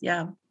us.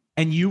 Yeah.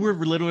 And you were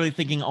literally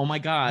thinking, oh my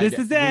God, this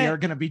is it. We are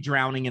going to be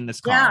drowning in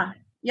this car.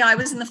 Yeah. I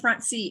was in the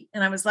front seat,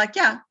 and I was like,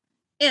 yeah,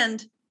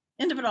 end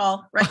of it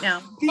all right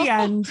now. The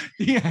end.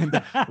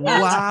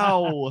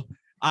 Wow.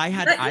 I've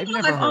never heard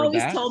that. I've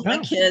always told my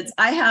kids,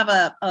 I have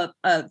a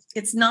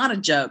it's not a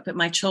joke, but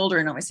my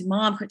children always say,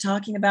 Mom, quit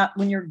talking about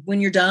when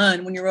you're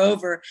done, when you're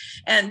over.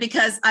 And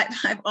because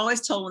I've always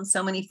told them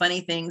so many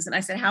funny things. And I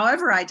said,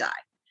 however I die,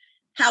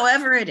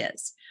 however it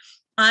is,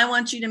 I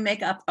want you to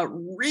make up a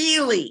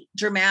really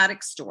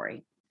dramatic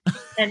story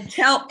and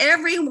tell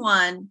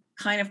everyone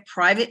kind of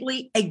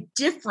privately a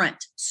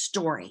different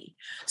story.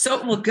 So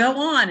it will go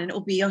on, and it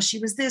will be, oh, she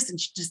was this, and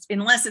she just,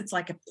 unless it's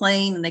like a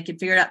plane and they can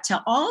figure it out,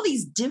 tell all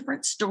these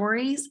different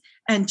stories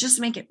and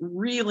just make it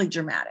really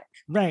dramatic.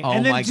 Right.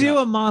 And then do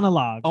a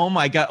monologue. Oh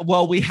my God.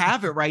 Well, we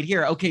have it right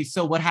here. Okay.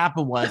 So what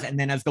happened was, and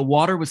then as the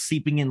water was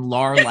seeping in,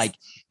 Lar like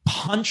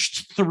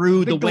punched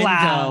through the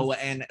window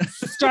and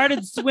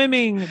started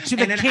swimming to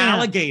the and an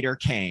alligator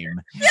came.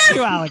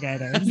 2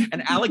 alligators.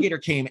 An alligator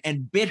came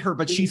and bit her,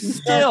 but she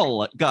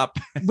still got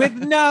with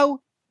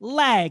no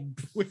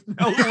legs. With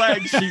no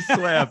legs, she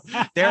swam.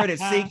 There it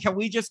is. See, can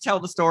we just tell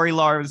the story,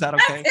 Lar? Is that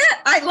okay? That's it.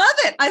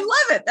 I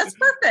love it. That's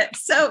perfect.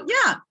 So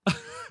yeah.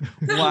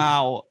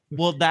 Wow.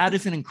 Well, that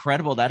is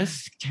that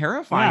is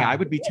terrifying. Yeah. I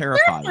would be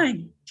terrified.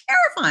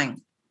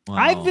 Terrifying. Wow.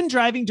 I've been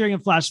driving during a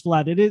flash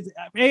flood. It is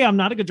A, I'm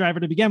not a good driver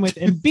to begin with,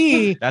 and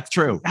B, that's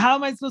true. How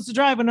am I supposed to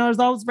drive when there's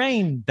always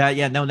rain? That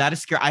is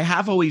scary. I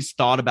have always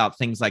thought about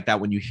things like that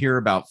when you hear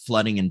about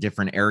flooding in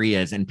different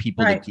areas and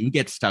people that do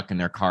get stuck in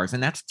their cars,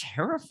 and that's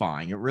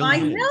terrifying. It really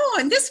is. I know.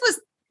 And this was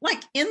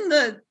like in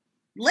the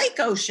Lake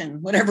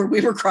Ocean, whatever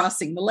we were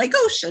crossing, the Lake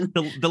Ocean.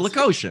 The Lake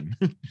Ocean.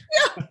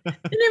 Yeah.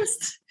 And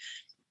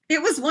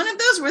It was one of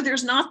those where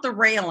there's not the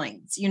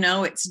railings,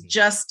 it's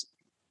just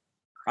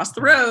across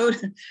the road.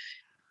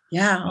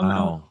 Yeah.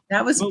 Wow.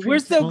 That was. Well, we're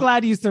so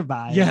glad you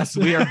survived. Yes,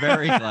 we are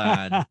very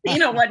glad.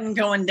 Tina wasn't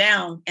going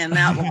down in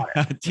that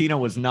water. Tina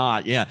was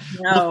not. Yeah.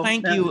 No, well,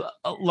 thank you,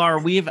 Lar.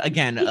 We've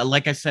again,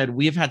 like I said,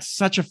 we've had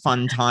such a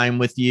fun time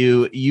with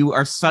you. You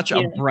are such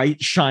a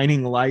bright,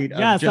 shining light.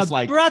 Yes, just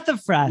a breath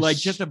of fresh. Like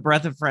just a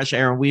breath of fresh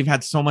air. And we've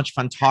had so much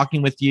fun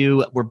talking with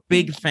you. We're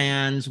big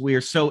fans. We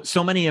are so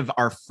many of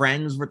our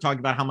friends were talking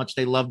about how much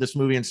they love this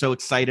movie and so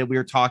excited we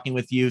were talking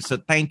with you. So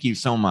thank you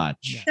so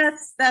much.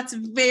 That's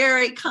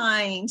very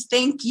kind.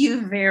 Thank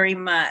you very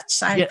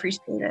much. I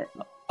appreciate it.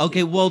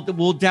 Okay, well,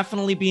 we'll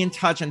definitely be in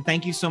touch, and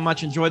thank you so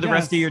much. Enjoy the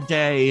rest of your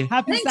day.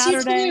 Happy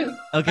Saturday.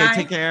 Okay, Bye.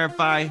 Take care.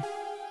 Bye.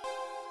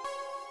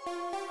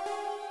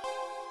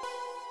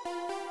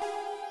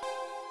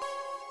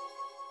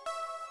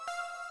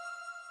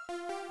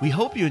 We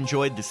hope you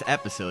enjoyed this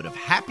episode of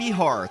Happy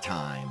Horror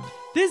Time.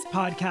 This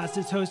podcast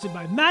is hosted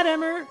by Matt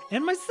Emmer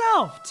and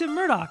myself, Tim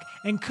Murdoch,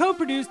 and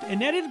co-produced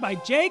and edited by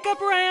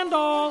Jacob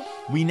Randall.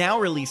 We now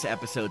release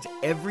episodes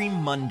every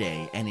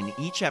Monday, and in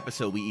each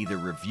episode, we either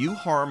review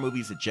horror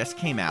movies that just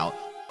came out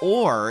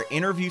or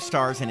interview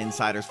stars and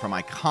insiders from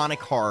iconic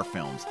horror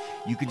films.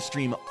 You can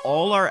stream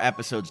all our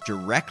episodes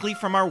directly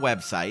from our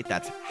website,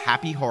 that's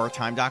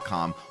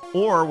happyhorrortime.com,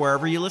 or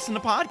wherever you listen to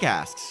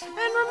podcasts.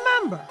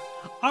 And remember,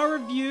 our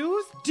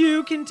reviews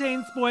do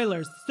contain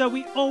spoilers, so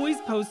we always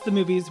post the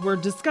movies we're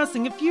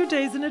discussing a few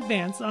days in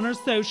advance on our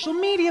social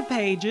media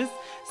pages,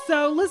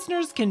 so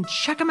listeners can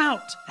check them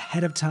out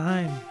ahead of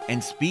time.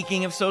 And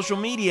speaking of social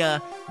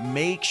media,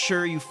 make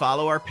sure you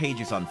follow our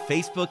pages on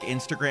Facebook,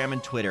 Instagram,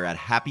 and Twitter at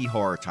Happy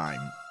Horror Time.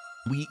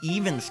 We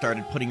even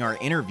started putting our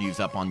interviews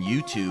up on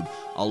YouTube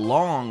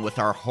along with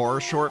our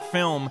horror short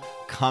film,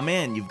 Come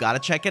In. You've got to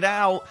check it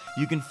out.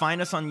 You can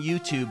find us on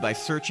YouTube by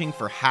searching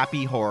for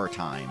Happy Horror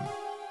Time.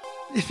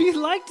 If you'd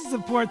like to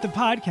support the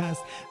podcast,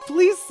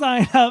 please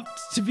sign up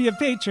to be a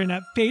patron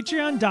at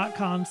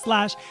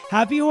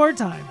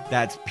patreon.com/happyhorrortime.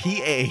 That's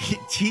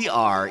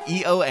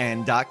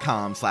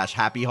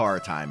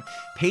patreon.com/happyhorrortime.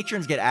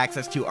 Patrons get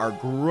access to our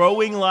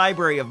growing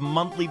library of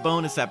monthly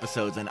bonus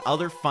episodes and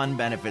other fun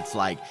benefits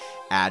like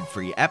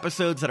ad-free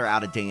episodes that are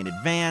out a day in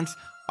advance,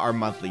 our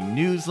monthly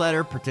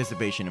newsletter,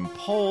 participation in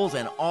polls,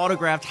 and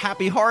autographed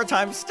Happy Horror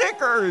Time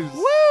stickers.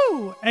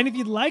 Woo! And if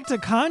you'd like to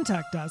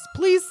contact us,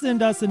 please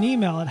send us an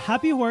email at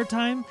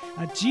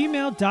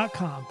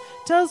happyhorrortime@gmail.com.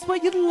 Tell us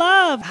what you'd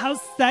love, how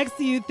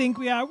sexy you think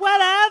we are,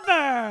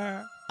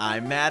 whatever.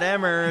 I'm Matt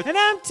Emmer. And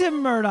I'm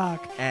Tim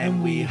Murdoch.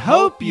 And we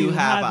hope you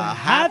have a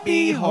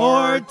happy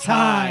horror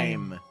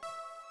time.